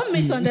What am I don't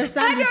steaming?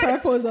 misunderstand the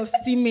purpose of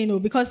steaming,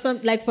 because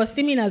for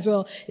steaming as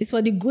well, it's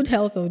for the good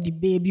health of the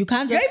babe. You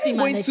can't You're just even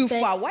steam and going too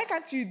expect. far. Why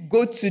can't you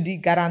go to the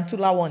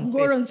Garantula one?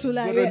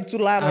 Gorantula, yeah.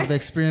 Gorantula. I've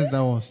experienced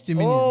that one.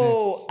 Steaming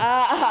Oh, is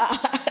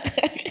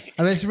next.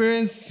 I've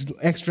experienced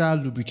extra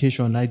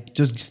lubrication. I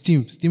just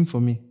steam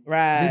for me.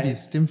 Right. Baby,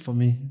 steam for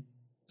me.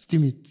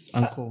 Steam it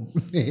and come.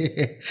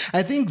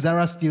 I think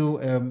Zara still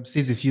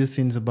says a few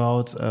things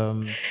about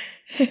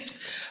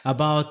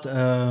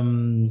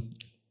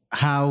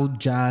how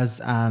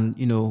jazz and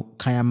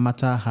Kayan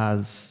Mata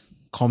has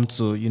come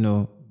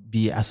to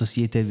be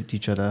associated with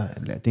each other.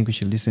 I think we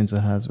should listen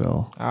to her as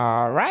well.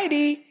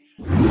 Alrighty.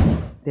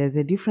 There's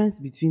a difference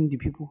between the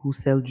people who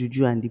sell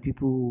juju and the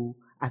people who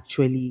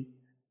actually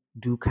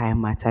do Kayan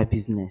Mata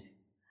business.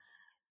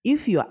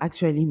 If you're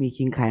actually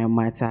making Kayan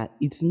Mata,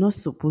 it's not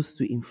supposed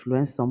to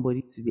influence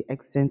somebody to the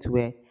extent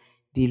where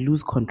they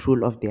lose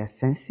control of their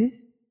senses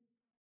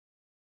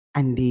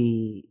and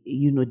they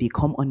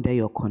come under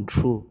your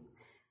control.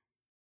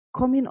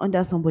 Coming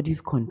under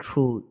somebody's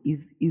control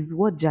is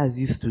what jazz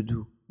used to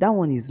do. That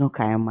one is not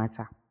Kayan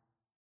Mata.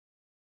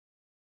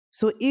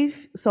 So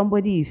if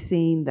somebody is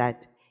saying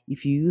that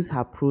if you use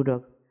her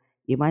products,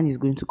 a man is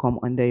going to come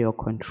under your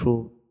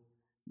control,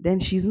 then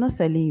she's not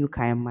selling you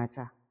Kayan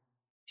Mata.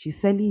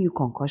 She's selling you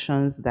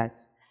concussions that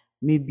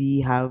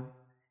maybe have,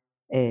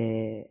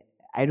 I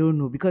don't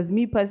know. Because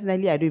me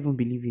personally, I don't even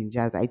believe in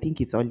jazz. I think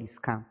it's all a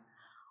scam.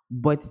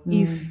 But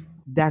if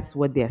that's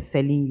what they're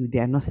selling you, they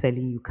are not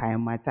selling you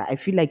Kayan Mata. I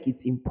feel like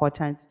it's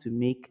important to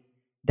make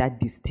that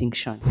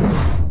distinction.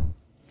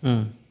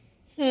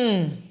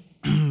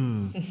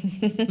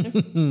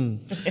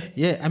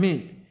 Yeah, I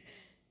mean,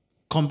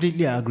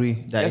 completely agree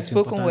that it's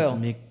spoken important well. to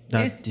make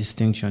that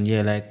distinction.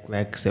 Yeah,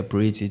 like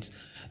separate it.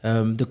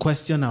 The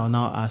question I'll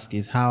now ask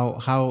is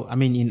how I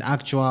mean, in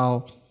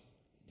actual,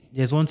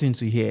 there's one thing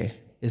to hear.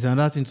 There's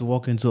another thing to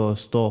walk into a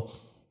store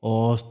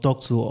or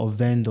talk to a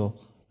vendor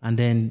and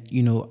then,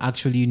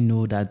 actually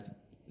know that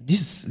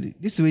this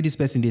is the way this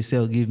person they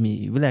sell give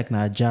me. It be like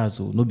na jazz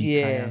or no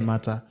be Kayan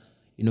Mata.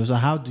 So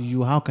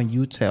how can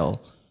you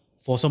tell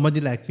for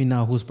somebody like me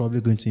now who's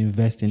probably going to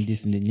invest in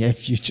this in the near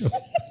future?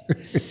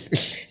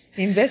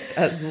 Invest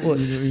as what?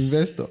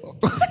 Investor.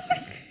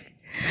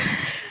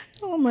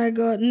 Oh my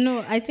God.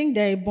 No, I think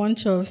there are a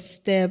bunch of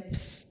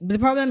steps. The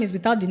problem is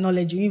without the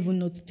knowledge, you don't even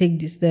know to take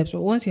these steps.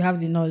 But once you have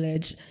the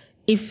knowledge,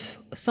 if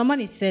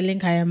someone is selling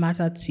Kayan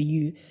Mata to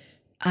you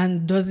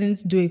and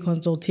doesn't do a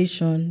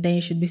consultation, then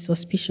you should be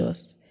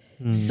suspicious.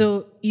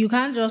 So you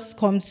can't just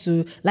come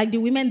to, like the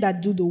women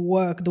that do the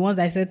work, the ones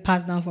I said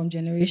passed down from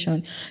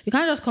generation, you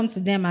can't just come to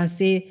them and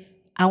say,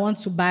 I want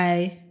to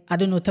buy, I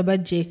don't know,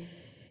 Tabaje.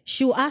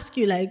 She'll ask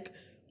you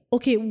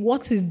okay,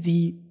 what is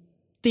the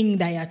thing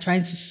that you're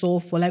trying to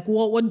solve for?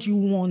 What do you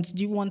want?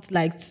 Do you want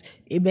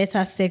a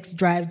better sex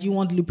drive? Do you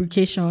want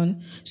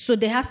lubrication? So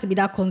there has to be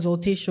that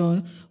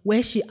consultation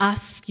where she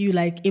asks you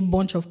a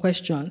bunch of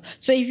questions.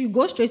 So if you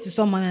go straight to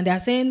someone and they're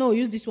saying, no,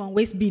 use this one,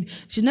 waist bead,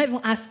 she's not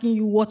even asking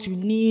you what you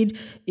need,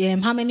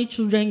 how many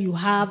children you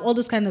have, all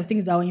those kind of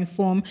things that will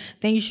inform,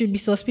 then you should be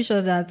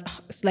suspicious that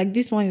it's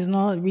this one is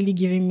not really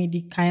giving me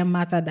the Kayan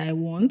Mata that I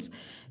want.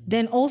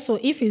 Then also,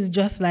 if it's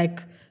just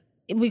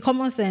with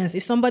common sense,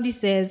 if somebody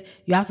says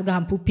you have to go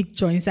and put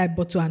picture inside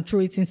bottle and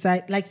throw it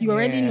inside, you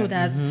already know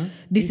that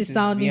this is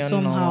sounding beyond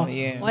somehow. normal,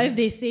 yeah. Or if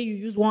they say you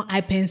use one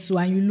eye pencil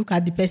and you look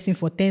at the person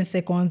for 10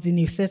 seconds in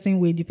a certain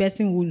way, the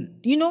person will,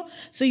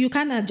 so you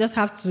kind of just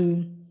have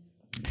to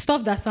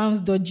stuff that sounds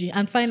dodgy.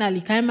 And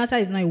finally, Kayan Mata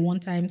is not a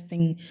one-time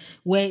thing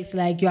where it's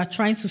like you are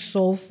trying to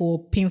solve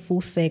for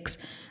painful sex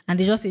and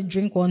they just say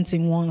drink one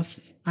thing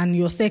once and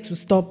your sex will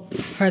stop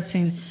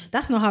hurting.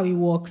 That's not how it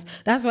works.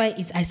 That's why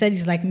I said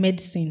it's like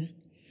medicine.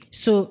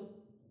 So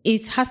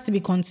it has to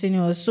be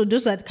continuous. So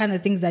those are the kind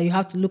of things that you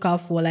have to look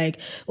out for. Like,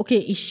 okay,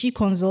 is she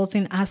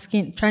consulting,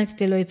 asking, trying to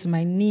tailor it to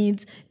my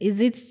needs? Is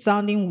it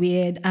sounding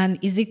weird? And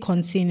is it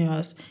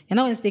continuous? You're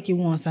not going to take it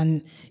once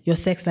and your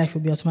sex life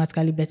will be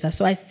automatically better.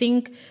 So I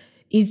think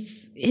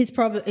it's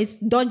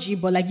dodgy,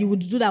 but like you would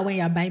do that when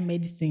you're buying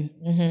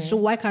medicine. So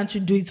why can't you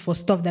do it for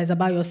stuff that's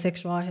about your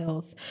sexual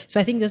health? So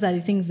I think those are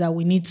the things that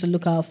we need to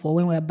look out for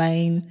when we're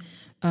buying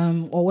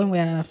or when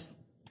we're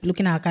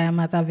looking at Kayan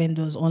Mata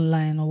vendors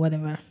online or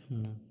whatever.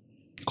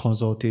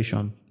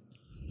 Consultation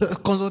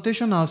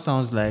now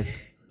sounds like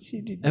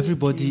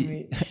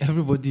everybody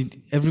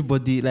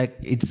like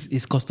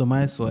it's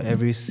customized for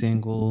every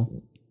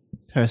single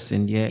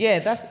person. Yeah,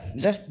 that's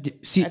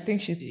see, I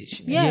think she's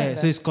Yeah.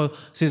 so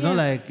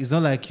it's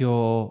not like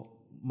your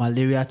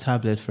malaria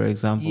tablet, for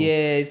example.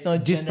 Yeah, it's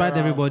not despite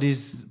general.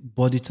 everybody's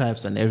body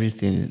types and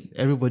everything,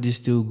 everybody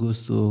still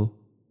goes to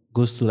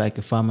like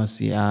a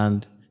pharmacy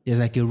and there's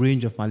like a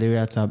range of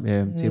malaria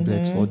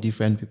tablets for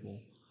different people.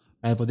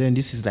 Right, but then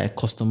this is like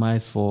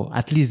customized for,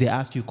 at least they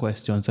ask you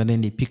questions and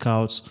then they pick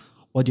out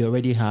what you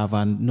already have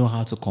and know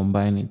how to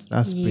combine it.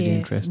 That's pretty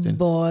interesting.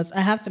 But I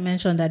have to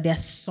mention that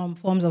there's some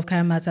forms of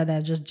Kayan Mata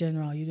that are just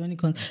general. You don't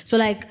need so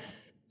like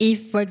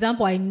if, for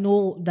example, I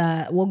know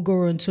that what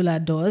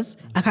Gorontula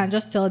does, I can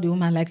just tell the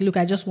woman like, look,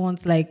 I just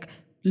want like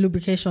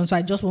lubrication, so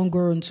I just want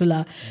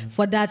Gorontula.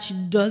 For that, she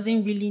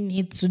doesn't really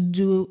need to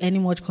do any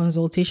much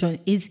consultation.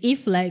 Is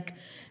if like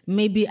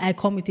maybe I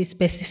come with a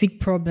specific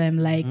problem,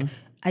 like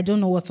I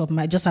don't know what's up.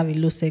 I just have a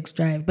low sex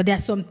drive. But there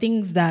are some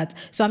things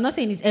so I'm not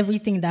saying it's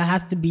everything that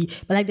has to be,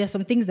 but like there's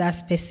some things that are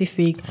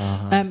specific.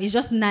 It's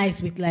just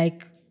nice with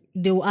like,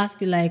 they will ask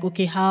you like,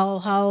 okay, how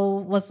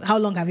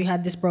long have you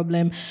had this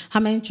problem? How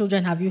many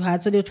children have you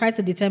had? So they'll try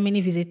to determine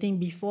if it's a thing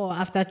before or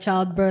after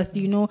childbirth,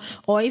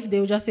 or if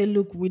they'll just say,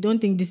 look, we don't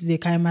think this is a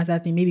Kayan Mata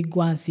thing. Maybe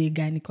go and see a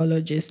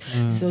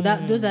gynecologist. So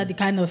those are the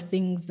kind of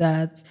things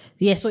that,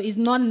 so it's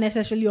not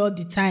necessarily all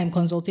the time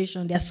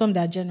consultation. There are some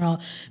that are general,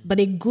 but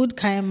a good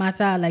Kayan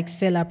Mata like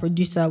seller,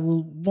 producer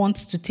will want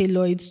to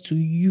tailor it to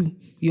you,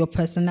 your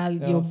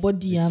personality, your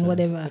body and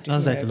whatever.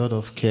 Sounds like a lot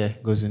of care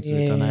goes into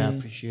it and I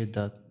appreciate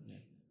that.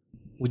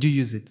 Would you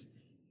use it?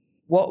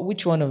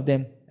 Which one of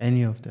them?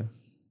 Any of them?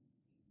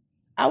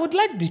 I would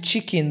like the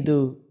chicken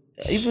though.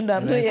 Even though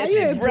I'm not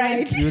yet a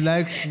bride. You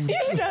like food?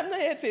 Even though I'm not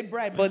yet a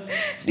bride, but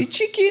the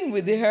chicken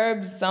with the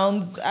herbs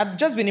sounds. I've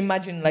just been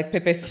imagining like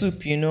pepper soup,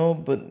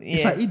 But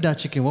If I eat that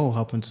chicken, what will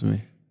happen to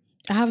me?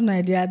 I have no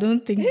idea. I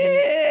don't think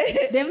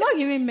they've not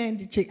given men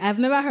the chicken. I've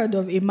never heard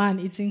of a man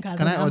eating Kazan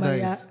Can I order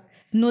Amaya. it?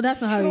 No,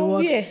 that's not how it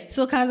works. Yeah.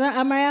 So Kazan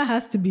Amaya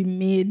has to be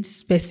made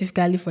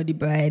specifically for the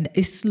bride.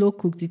 It's slow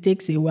cooked. It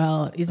takes a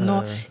while. It's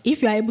not.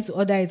 If you are able to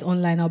order it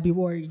online, I'll be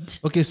worried.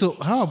 Okay, so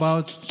how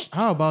about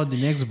the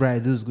next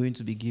bride who's going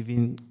to be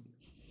giving?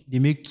 They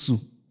make two.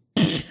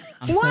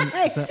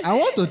 Why? So I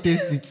want to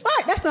taste it.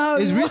 Why? That's not how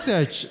It's it works.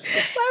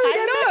 research.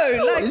 I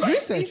know. Like It's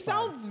research, It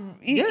sounds.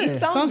 Yeah, It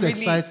sounds really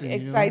exciting.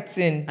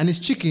 exciting. And it's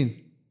chicken.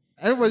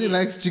 Everybody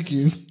likes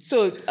chicken.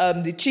 So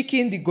the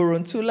chicken, the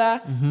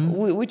Gorontula.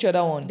 Which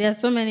other one? There's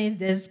so many.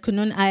 There's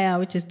Kunun Aya,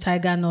 which is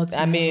tiger nut.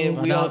 I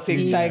mean, we all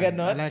take tiger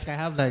nut. Like I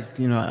have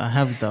I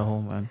have it at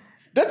home, man.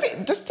 Does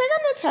tiger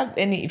nut have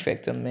any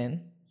effect on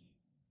men?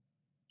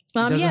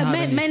 doesn't have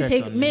any men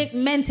effect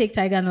on men take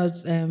tiger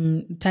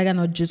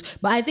nut juice.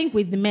 But I think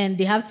with the men,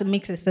 they have to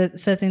mix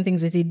certain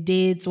things with it,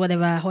 dates,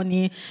 whatever,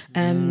 honey.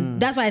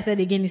 That's why I said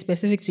again, it's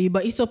specific to you.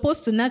 But it's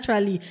supposed to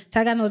naturally,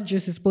 tiger nut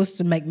juice is supposed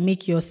to like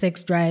make your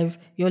sex drive,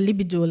 your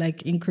libido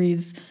like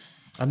increase.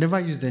 I've never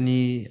used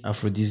any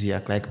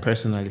aphrodisiac, like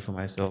personally for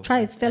myself.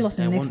 Try it. Tell us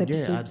in the next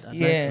episode. I'd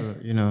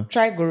like to,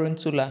 Try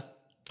Gorontula.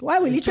 Why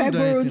will you try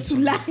Don't do anything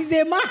Gorontula? He's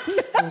a man.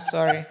 Oh,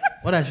 sorry.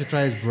 What I should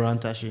try is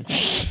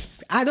Burantashi.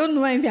 I don't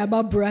know anything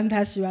about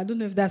Burantashi. I don't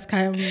know if that's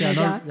Kayan You're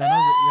Mata.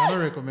 not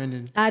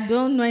recommending. I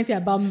don't know anything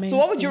about men. So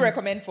what would you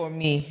recommend for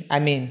me? I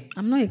mean,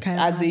 I'm not a Kayan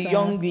as a Mata.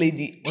 young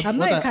lady. I'm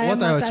not a Kayan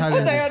what are your Mata.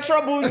 challenges? What are your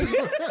troubles?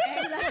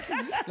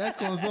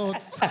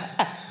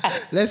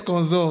 Let's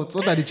consult.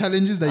 What are the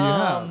challenges that you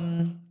have?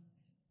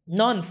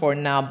 None for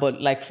now,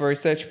 but like for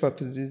research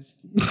purposes.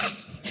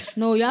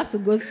 No, you have to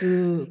go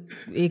to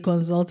a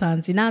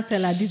consultant. You now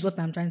tell her this is what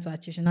I'm trying to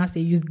achieve. You now say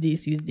use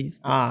this.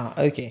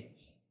 Okay.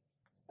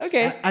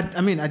 Okay.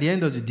 I mean, at the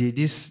end of the day,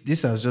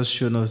 this has just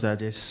shown us that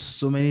there's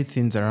so many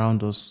things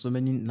around us, so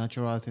many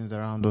natural things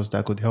around us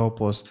that could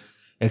help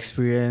us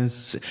experience.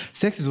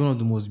 Sex is one of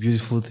the most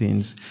beautiful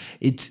things.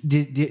 It's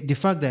the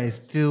fact that it's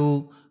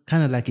still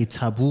kind of like a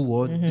taboo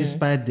word,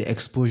 despite the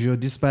exposure,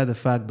 despite the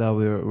fact that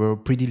we're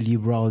pretty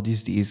liberal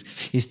these days.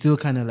 It's still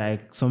kind of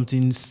like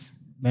something's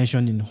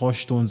mentioned in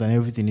hushed tones and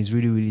everything is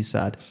really, really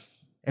sad.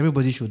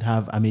 Everybody should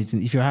have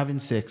amazing. If you're having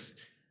sex,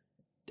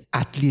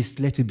 at least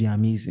let it be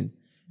amazing.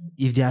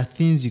 If there are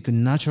things you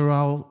can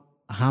natural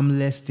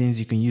harmless things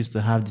you can use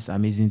to have these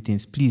amazing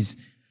things.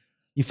 Please,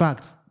 in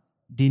fact,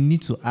 they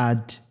need to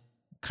add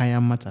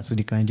Kayan matter to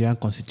the Nigerian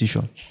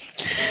Constitution.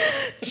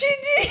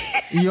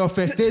 Chidi. In your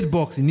first aid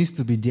box, it needs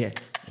to be there.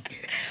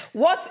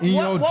 What In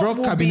what, your what drug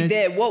will cabinet- be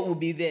there? What will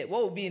be there?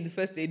 What will be in the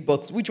first aid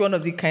box? Which one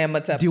of the Kayan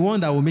matter? The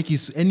one that will make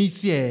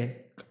it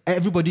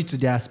everybody to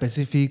their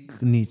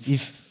specific needs.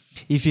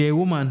 If you're a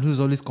woman who's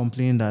always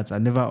complaining that I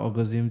never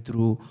orgasm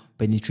through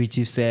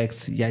penetrative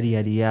sex, yada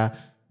yada yada,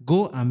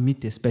 go and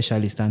meet a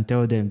specialist and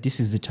tell them this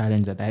is the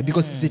challenge that I have.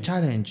 Because it's a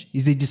challenge,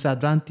 it's a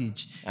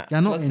disadvantage.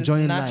 You're not Plus it's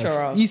enjoying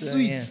natural, life. It's so,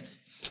 sweet. yeah.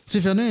 So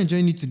if you're not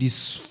enjoying it to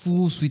this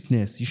full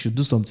sweetness, you should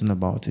do something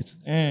about it.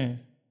 And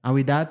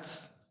with that,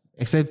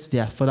 except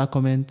there are further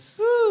comments.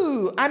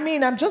 Ooh, I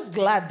mean, I'm just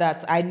glad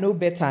that I know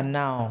better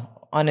now,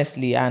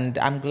 honestly, and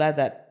I'm glad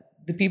that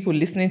the people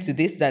listening to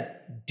this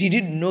that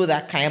didn't know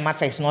that Kayan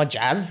matter is not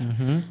jazz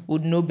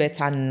would know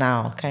better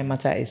now. Kayan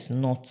matter is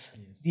not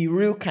the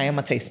real Kayan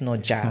matter is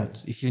not jazz.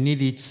 Not. If you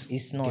need it,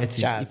 It's not get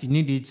jazz. it. If you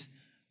need it,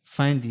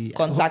 find the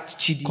Contact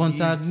Chidi.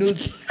 Contact.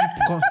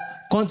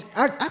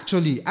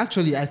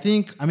 Actually, I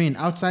think,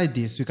 outside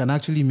this, we can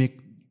actually make,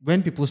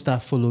 when people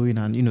start following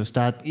and,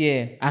 start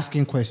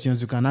asking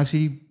questions, you can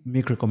actually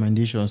make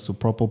recommendations to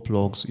proper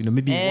plugs,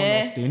 maybe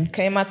one-off thing.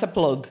 Kayan matter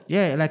plug.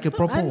 Yeah, like a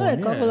proper I know one.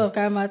 a couple of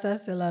Kayan matter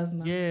sellers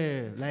now.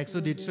 Yeah, like so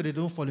they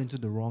don't fall into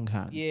the wrong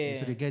hands. Yeah.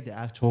 So they get the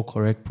actual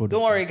correct product.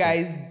 Don't worry, and stuff.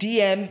 guys.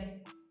 DM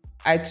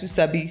I too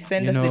Sabi.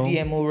 Send us a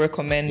DM. We'll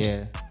recommend.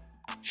 Yeah,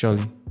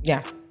 surely.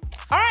 Yeah.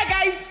 All right,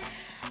 guys.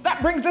 That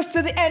brings us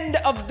to the end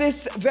of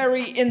this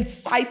very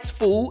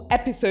insightful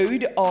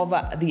episode of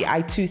the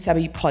I Too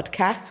Sabi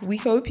podcast. We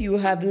hope you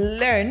have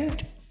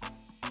learned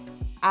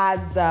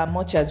as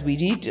much as we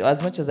did,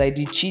 as much as I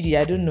did. Chidi,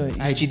 I don't know if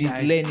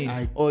Chidi's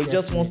learning or he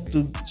just wants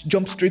to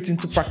jump straight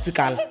into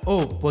practical.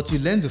 Oh, but you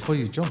learn before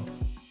you jump.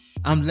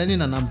 I'm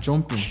learning and I'm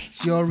jumping.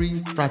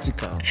 Theory,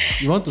 practical.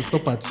 You want to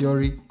stop at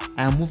theory?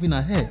 I am moving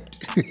ahead.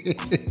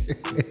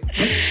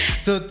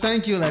 So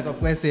thank you, like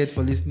Okwe said,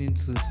 for listening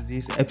to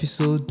this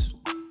episode.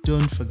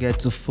 Don't forget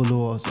to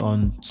follow us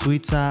on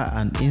Twitter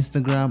and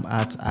Instagram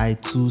at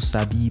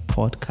I2Sabi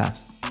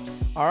Podcast.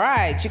 All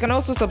right. You can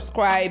also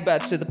subscribe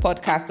to the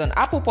podcast on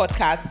Apple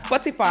Podcasts,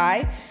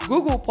 Spotify,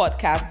 Google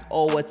Podcasts,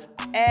 or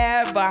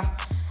whatever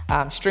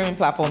streaming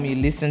platform you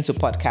listen to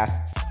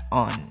podcasts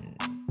on.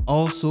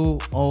 Also,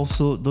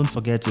 don't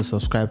forget to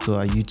subscribe to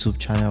our YouTube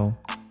channel.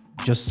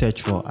 Just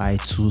search for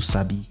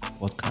I2Sabi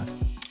Podcast.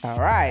 All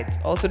right.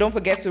 Also, don't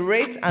forget to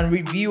rate and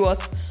review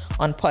us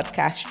on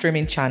podcast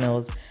streaming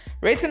channels.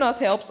 Rating us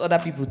helps other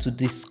people to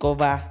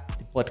discover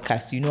the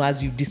podcast.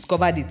 As you've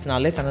discovered it, now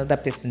let another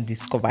person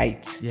discover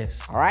it.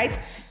 Yes. All right.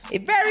 A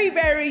very,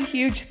 very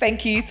huge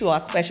thank you to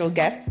our special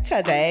guest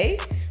today,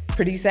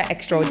 producer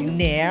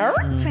extraordinaire,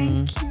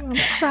 Thank you. I'm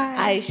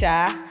shy.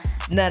 Aisha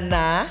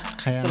Nana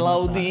Kayan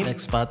Salaudeen.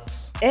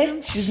 experts.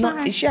 She's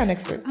not. Is she an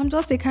expert? I'm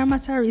just a Kayan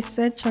matter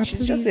researcher.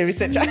 She's just a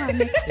researcher. I'm not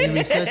an expert. A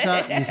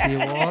researcher is a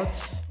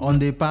what? On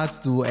the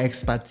path to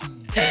expertise.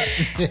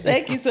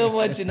 Thank you so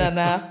much,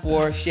 Nana,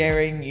 for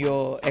sharing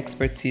your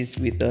expertise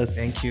with us.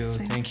 Thank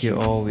you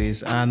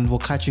always. And we'll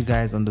catch you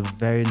guys on the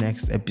very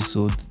next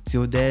episode.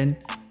 Till then,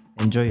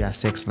 enjoy your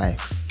sex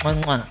life.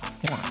 Mwah, mwah,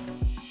 mwah.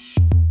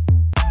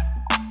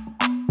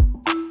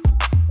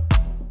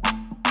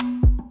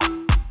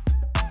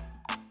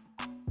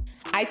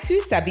 I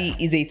Too Sabi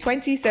is a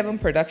 27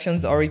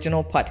 Productions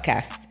original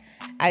podcast.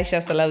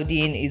 Aisha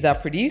Salaudeen is our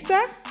producer.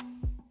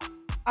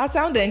 Our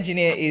sound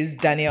engineer is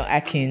Daniel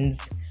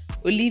Atkins.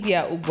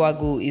 Olivia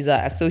Ugwagu is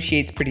our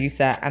associate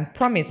producer, and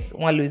Promise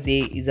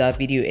Waluze is our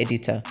video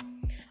editor.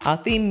 Our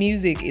theme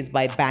music is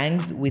by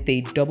Bangs with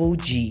a double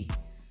G.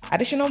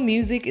 Additional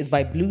music is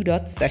by Blue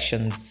Dot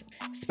Sessions.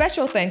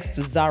 Special thanks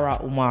to Zara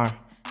Umar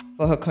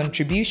for her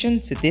contribution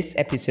to this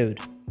episode.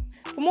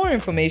 For more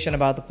information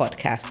about the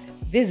podcast,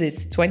 visit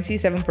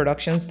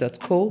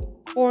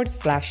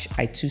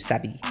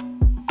 27productions.co/I2Sabi.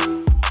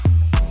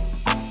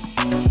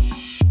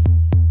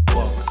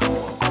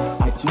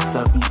 I too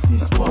sabi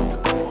this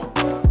work.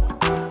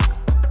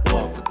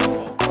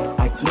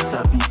 I too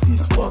sabi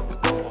this work.